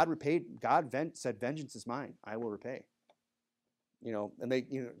people, God said, vengeance is mine, I will repay. And they,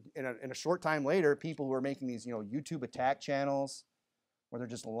 in a short time later, people who are making these, YouTube attack channels where they're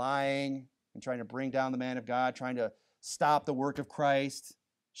just lying and trying to bring down the man of God, trying to stop the work of Christ,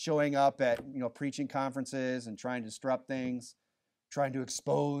 showing up at, preaching conferences and trying to disrupt things, trying to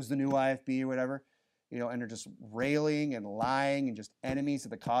expose the new IFB or whatever, and they're just railing and lying and just enemies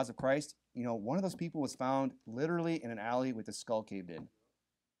of the cause of Christ. One of those people was found literally in an alley with his skull caved in.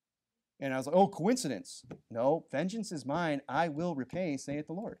 And I was like, oh, coincidence. No, vengeance is mine. I will repay, saith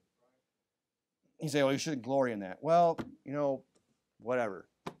the Lord. You say, well, you shouldn't glory in that. Well, whatever.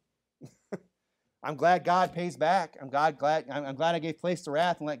 I'm glad God pays back. I'm glad I gave place to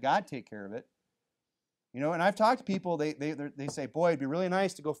wrath and let God take care of it. And I've talked to people, they say, boy, it'd be really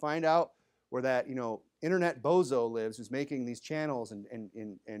nice to go find out where that, internet bozo lives who's making these channels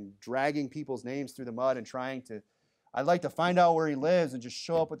and dragging people's names through the mud and trying to, I'd like to find out where he lives and just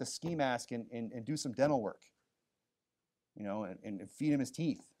show up with a ski mask and do some dental work, and feed him his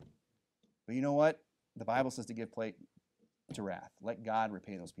teeth. But you know what? The Bible says to give place to wrath. Let God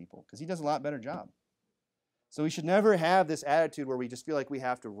repay those people because he does a lot better job. So we should never have this attitude where we just feel like we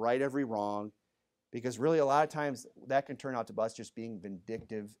have to right every wrong, because really a lot of times that can turn out to us just being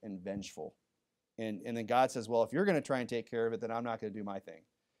vindictive and vengeful. And then God says, well, if you're going to try and take care of it, then I'm not going to do my thing.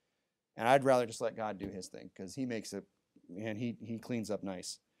 And I'd rather just let God do his thing because he makes it, and he cleans up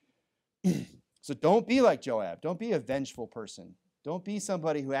nice. So don't be like Joab. Don't be a vengeful person. Don't be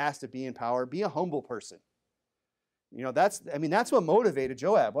somebody who has to be in power. Be a humble person. That's what motivated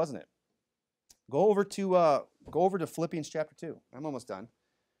Joab, wasn't it? Go over to Philippians chapter 2. I'm almost done.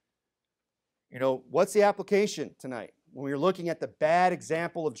 What's the application tonight? When we're looking at the bad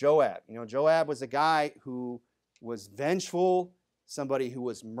example of Joab. Joab was a guy who was vengeful, somebody who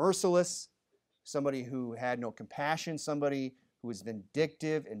was merciless, somebody who had no compassion, somebody who was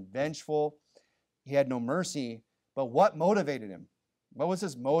vindictive and vengeful. He had no mercy. But what motivated him? What was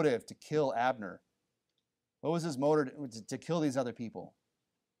his motive to kill Abner? What was his motive to kill these other people?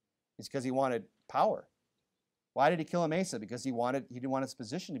 It's because he wanted power. Why did he kill Amasa? Because he didn't want his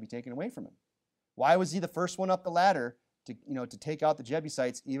position to be taken away from him. Why was he the first one up the ladder to take out the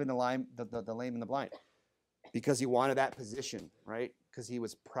Jebusites, even the lame and the blind? Because he wanted that position, right? Because he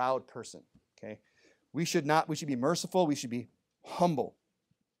was a proud person. Okay, we should be merciful. We should be humble.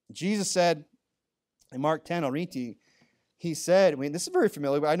 Jesus said in Mark 10, I'll read to you. He said, this is very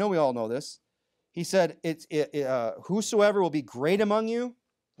familiar, but I know we all know this. He said, whosoever will be great among you,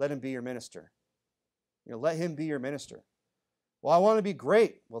 let him be your minister. Let him be your minister. Well, I want to be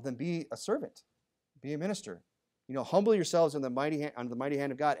great. Well, then be a servant. Be a minister. Humble yourselves under the mighty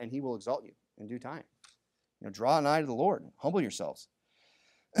hand of God, and he will exalt you in due time. Draw nigh to the Lord. Humble yourselves.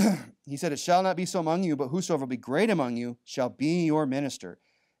 He said, it shall not be so among you, but whosoever will be great among you shall be your minister.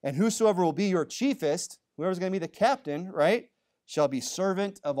 And whosoever will be your chiefest, whoever's going to be the captain, right, shall be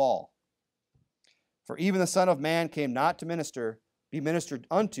servant of all. For even the Son of Man came not to be ministered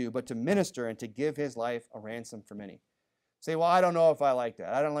unto, but to minister and to give his life a ransom for many. Say, well, I don't know if I like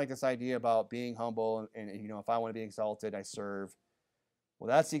that. I don't like this idea about being humble and if I want to be exalted, I serve. Well,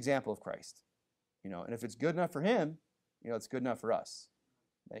 that's the example of Christ. And if it's good enough for him, it's good enough for us.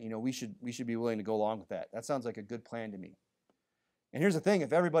 We should be willing to go along with that. That sounds like a good plan to me. And here's the thing,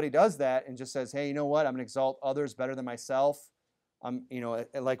 if everybody does that and just says, hey, you know what, I'm going to exalt others better than myself,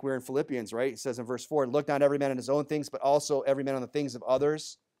 like we're in Philippians, right? It says in verse 4, look not every man on his own things, but also every man on the things of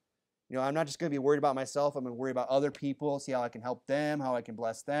others. I'm not just going to be worried about myself. I'm going to worry about other people, see how I can help them, how I can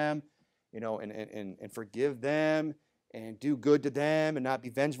bless them, and forgive them, and do good to them and not be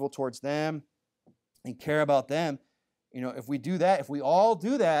vengeful towards them and care about them. If we do that, if we all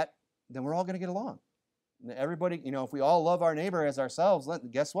do that, then we're all going to get along. Everybody, if we all love our neighbor as ourselves,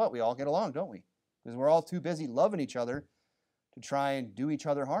 guess what? We all get along, don't we? Because we're all too busy loving each other to try and do each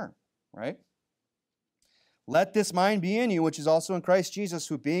other harm, right? Let this mind be in you, which is also in Christ Jesus,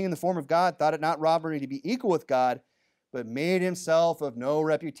 who being in the form of God, thought it not robbery to be equal with God, but made himself of no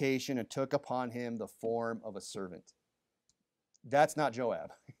reputation and took upon him the form of a servant. That's not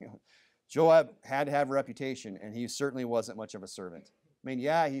Joab. Joab had to have a reputation, and he certainly wasn't much of a servant. I mean,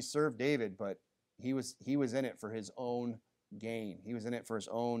 yeah, he served David, but he was in it for his own gain. He was in it for his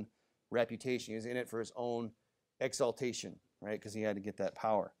own reputation. He was in it for his own exaltation, right? Because he had to get that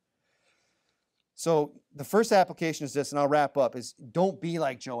power. So the first application is this, and I'll wrap up, is don't be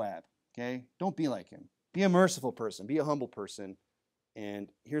like Joab, okay? Don't be like him. Be a merciful person. Be a humble person.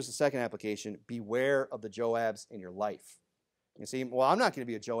 And here's the second application. Beware of the Joabs in your life. You see, well, I'm not going to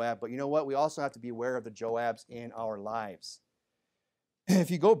be a Joab, but you know what? We also have to be aware of the Joabs in our lives.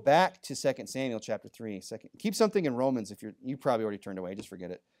 If you go back to 2 Samuel chapter 3, keep something in Romans if you probably already turned away, just forget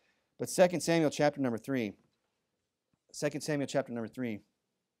it. But 2 Samuel chapter number 3, 2 Samuel chapter number 3.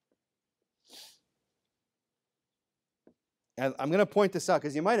 And I'm going to point this out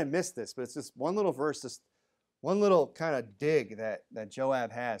because you might have missed this, but it's just one little verse, this one little kind of dig that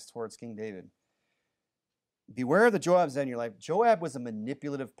Joab has towards King David. Beware of the Joabs in your life. Joab was a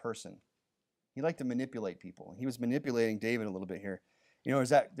manipulative person. He liked to manipulate people. He was manipulating David a little bit here. There's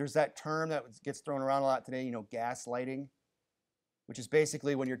that term that gets thrown around a lot today, gaslighting, which is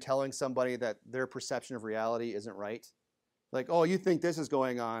basically when you're telling somebody that their perception of reality isn't right. Like, oh, you think this is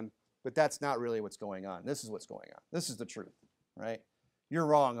going on, but that's not really what's going on. This is what's going on. This is the truth, right? You're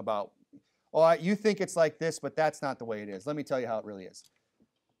wrong about, oh, you think it's like this, but that's not the way it is. Let me tell you how it really is.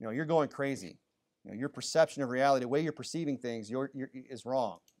 You're going crazy. Your perception of reality, the way you're perceiving things, is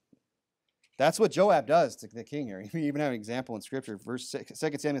wrong. That's what Joab does to the king here. We even have an example in Scripture, 2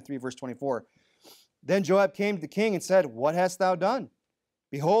 Samuel 3, verse 24. Then Joab came to the king and said, what hast thou done?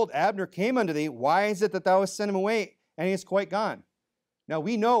 Behold, Abner came unto thee. Why is it that thou hast sent him away, and he is quite gone? Now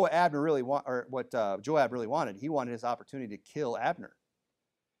we know what Joab really wanted. He wanted his opportunity to kill Abner.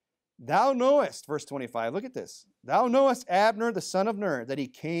 Thou knowest, verse 25, look at this. Thou knowest Abner, the son of Ner, that he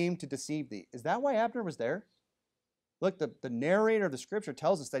came to deceive thee. Is that why Abner was there? Look, the narrator of the Scripture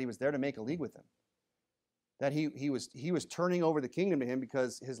tells us that he was there to make a league with him. That he was turning over the kingdom to him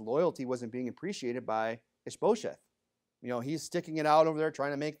because his loyalty wasn't being appreciated by Ishbosheth. He's sticking it out over there trying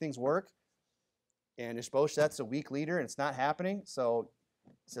to make things work. And Ishbosheth's a weak leader and it's not happening. So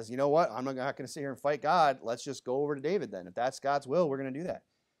he says, you know what? I'm not going to sit here and fight God. Let's just go over to David then. If that's God's will, we're going to do that.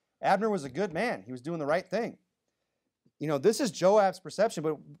 Abner was a good man. He was doing the right thing. This is Joab's perception,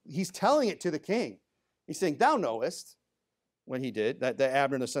 but he's telling it to the king. He's saying, thou knowest, when he did, that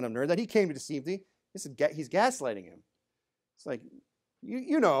Abner, the son of Ner, that he came to deceive thee. He's gaslighting him. It's like,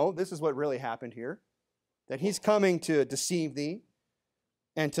 this is what really happened here. That he's coming to deceive thee,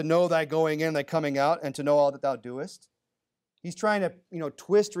 and to know thy going in, thy coming out, and to know all that thou doest. He's trying to,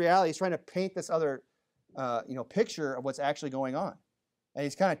 twist reality. He's trying to paint this other, picture of what's actually going on. And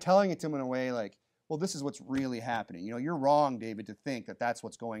he's kind of telling it to him in a way like, well, this is what's really happening. You're wrong, David, to think that that's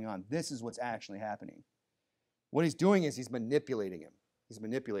what's going on. This is what's actually happening. What he's doing is he's manipulating him. He's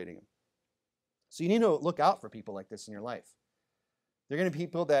manipulating him. So you need to look out for people like this in your life. They're going to be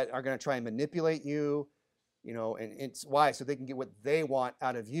people that are going to try and manipulate you, and it's why? So they can get what they want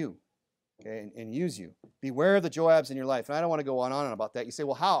out of you, okay, and use you. Beware of the Joabs in your life. And I don't want to go on about that. You say,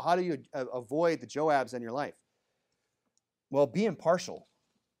 well, how? How do you avoid the Joabs in your life? Well, be impartial.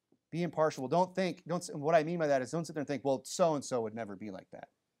 Be impartial. What I mean by that is don't sit there and think, well, so-and-so would never be like that.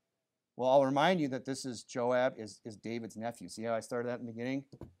 Well, I'll remind you that this is Joab, is David's nephew. See how I started that in the beginning?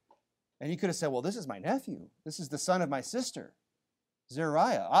 And he could have said, well, this is my nephew. This is the son of my sister,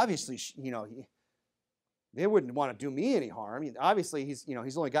 Zeruiah. Obviously, they wouldn't want to do me any harm. Obviously, he's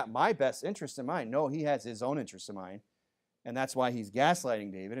only got my best interest in mind. No, he has his own interest in mind. And that's why he's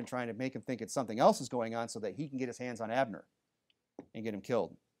gaslighting David and trying to make him think it's something else is going on so that he can get his hands on Abner and get him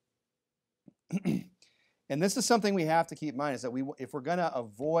killed. And this is something we have to keep in mind, is that if we're going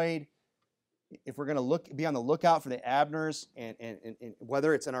to be on the lookout for the Abners, and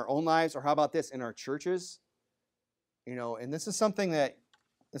whether it's in our own lives or how about this, in our churches, and this is something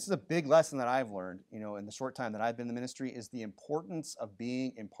this is a big lesson that I've learned, in the short time that I've been in the ministry, is the importance of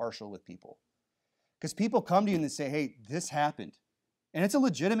being impartial with people. Because people come to you and they say, hey, this happened. And it's a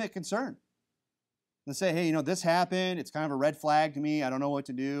legitimate concern. They say, hey, this happened. It's kind of a red flag to me. I don't know what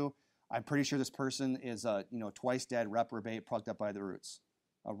to do. I'm pretty sure this person is a, twice dead reprobate plucked up by the roots.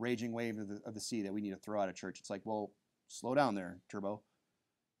 A raging wave of the sea that we need to throw out of church. It's like, well, slow down there, Turbo.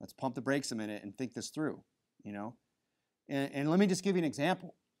 Let's pump the brakes a minute and think this through, you know. And let me just give you an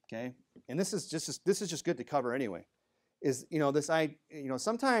example, okay? And this is just good to cover anyway. Is, you know,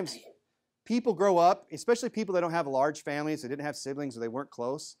 sometimes people grow up, especially people that don't have large families, they didn't have siblings or they weren't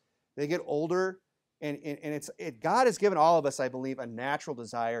close. They get older, and God has given all of us, I believe, a natural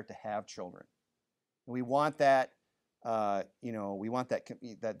desire to have children. And we want that, we want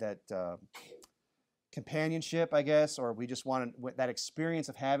that companionship, I guess, or we just want that experience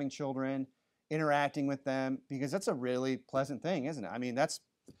of having children, interacting with them, because that's a really pleasant thing, isn't it? I mean, that's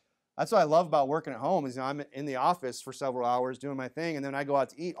what I love about working at home is, you know, I'm in the office for several hours doing my thing, and then I go out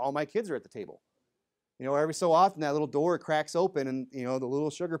to eat. All my kids are at the table. You know, every so often that little door cracks open, and you know the little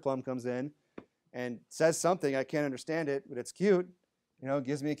sugar plum comes in and says something. I can't understand it, but it's cute. You know,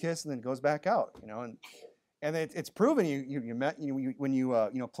 gives me a kiss and then goes back out. You know, and it's proven when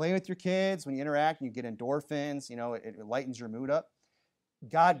you play with your kids, when you interact, and you get endorphins. You know, it lightens your mood up.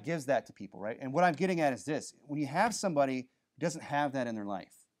 God gives that to people, right? And what I'm getting at is this: when you have somebody who doesn't have that in their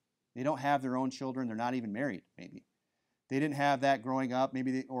life, they don't have their own children, they're not even married, maybe. They didn't have that growing up,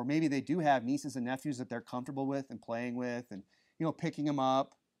 maybe they do have nieces and nephews that they're comfortable with and playing with and, you know, picking them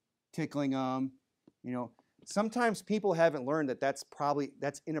up, tickling them, you know. Sometimes people haven't learned that that's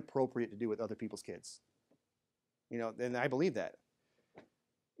inappropriate to do with other people's kids. You know, and I believe that.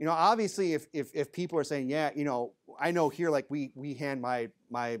 You know, obviously if people are saying, yeah, you know, I know here, like we hand my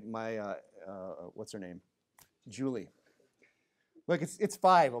what's her name? Julie. Look, it's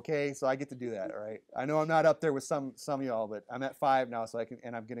 5, okay? So I get to do that, all right? I know I'm not up there with some of y'all, but I'm at 5 now, so I can,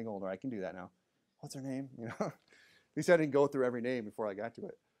 and I'm getting older. I can do that now. What's her name? You know, at least I didn't go through every name before I got to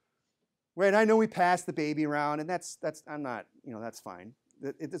it. Right? I know we passed the baby around, and that's I'm not, you know, that's fine.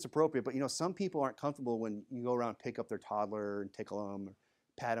 It's appropriate, but you know, some people aren't comfortable when you go around, pick up their toddler and tickle them, or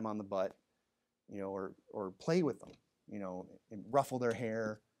pat them on the butt, you know, or play with them, you know, and ruffle their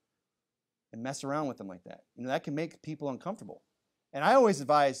hair, and mess around with them like that. You know, that can make people uncomfortable. And I always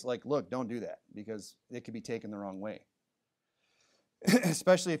advise, like, look, don't do that because it could be taken the wrong way.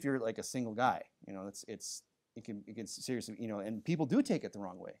 Especially if you're like a single guy, you know, it can seriously, you know, and people do take it the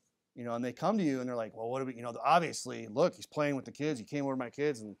wrong way, you know, and they come to you and they're like, well, what do we, you know, obviously, look, he's playing with the kids. He came over to my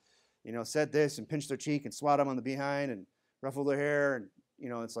kids and, you know, said this and pinched their cheek and swat them on the behind and ruffled their hair. And, you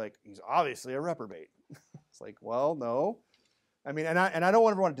know, it's like, he's obviously a reprobate. It's like, well, no. I mean, and I don't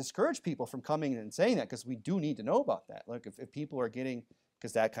ever want to discourage people from coming and saying that because we do need to know about that. Look, if people are getting,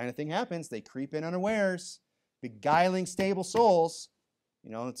 because that kind of thing happens, they creep in unawares, beguiling stable souls. You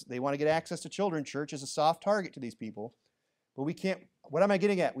know, they want to get access to children. Church is a soft target to these people. But we can't, what am I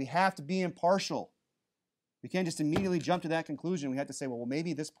getting at? We have to be impartial. We can't just immediately jump to that conclusion. We have to say, well,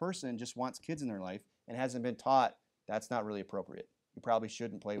 maybe this person just wants kids in their life and hasn't been taught that's not really appropriate. You probably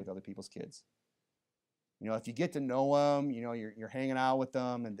shouldn't play with other people's kids. You know, if you get to know them, you know, you're hanging out with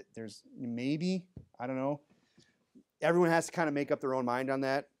them, and there's maybe, I don't know, everyone has to kind of make up their own mind on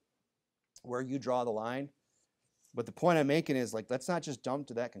that, where you draw the line. But the point I'm making is, like, let's not just jump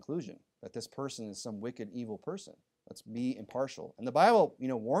to that conclusion that this person is some wicked, evil person. Let's be impartial. And the Bible, you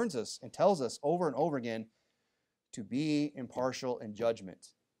know, warns us and tells us over and over again to be impartial in judgment.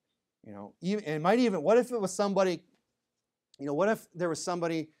 You know, even, and it might even, what if it was somebody, you know, what if there was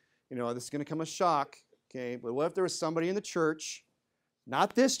somebody, you know, this is going to come as shock, okay, but what if there was somebody in the church,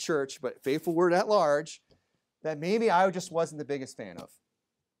 not this church, but Faithful Word at large, that maybe I just wasn't the biggest fan of?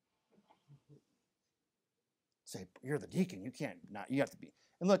 Say, you're the deacon, you can't not, you have to be.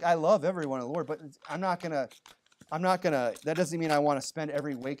 And look, I love everyone in the Lord, but I'm not gonna, that doesn't mean I want to spend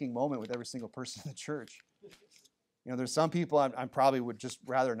every waking moment with every single person in the church. You know, there's some people I probably would just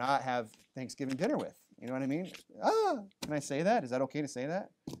rather not have Thanksgiving dinner with. You know what I mean? Can I say that? Is that okay to say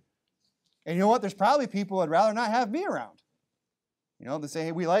that? And you know what? There's probably people I'd rather not have me around. You know, they say,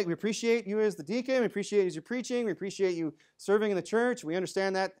 hey, we appreciate you as the deacon. We appreciate you as you're preaching. We appreciate you serving in the church. We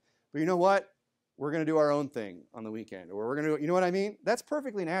understand that. But you know what? We're going to do our own thing on the weekend. Or we're going to, you know what I mean? That's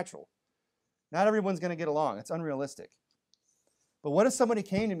perfectly natural. Not everyone's going to get along. It's unrealistic. But what if somebody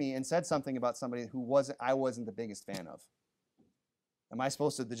came to me and said something about somebody who I wasn't the biggest fan of? Am I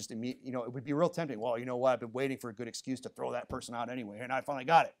supposed to just immediately, you know, it would be real tempting. Well, you know what? I've been waiting for a good excuse to throw that person out anyway, and I finally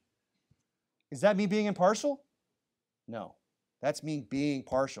got it. Is that me being impartial? No. That's me being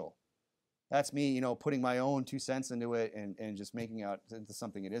partial. That's me, you know, putting my own 2 cents into it and just making it out into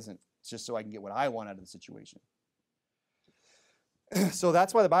something it isn't. It's just so I can get what I want out of the situation. So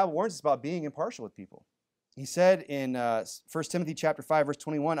that's why the Bible warns us about being impartial with people. He said in 1 Timothy chapter 5, verse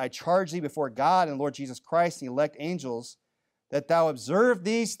 21, I charge thee before God and the Lord Jesus Christ and the elect angels that thou observe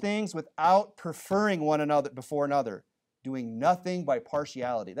these things without preferring one another before another, doing nothing by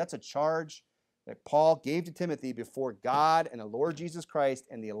partiality. That's a charge that Paul gave to Timothy before God and the Lord Jesus Christ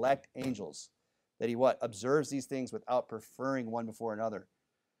and the elect angels, that he what? Observes these things without preferring one before another,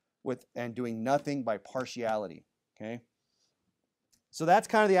 and doing nothing by partiality. Okay? So that's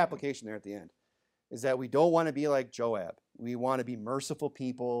kind of the application there at the end, is that we don't want to be like Joab. We want to be merciful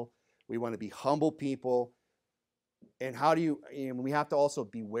people. We want to be humble people. And we have to also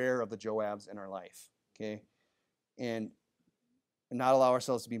beware of the Joabs in our life, okay? And not allow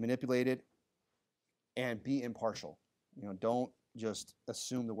ourselves to be manipulated and be impartial. Don't just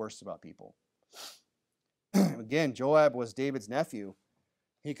assume the worst about people. Again, Joab was David's nephew.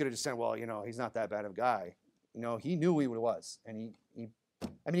 He could have just said, well, he's not that bad of a guy. He knew who he was. And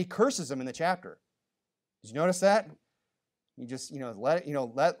he curses him in the chapter. Did you notice that? He just,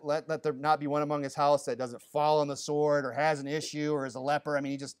 let there not be one among his house that doesn't fall on the sword or has an issue or is a leper.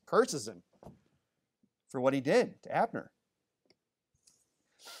 He just curses him for what he did to Abner.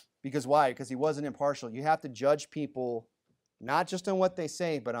 Because why? Because he wasn't impartial. You have to judge people not just on what they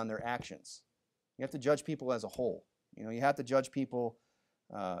say, but on their actions. You have to judge people as a whole. You have to judge people,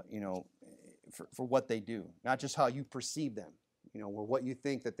 for what they do, not just how you perceive them, or what you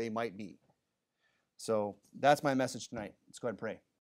think that they might be. So that's my message tonight. Let's go ahead and pray.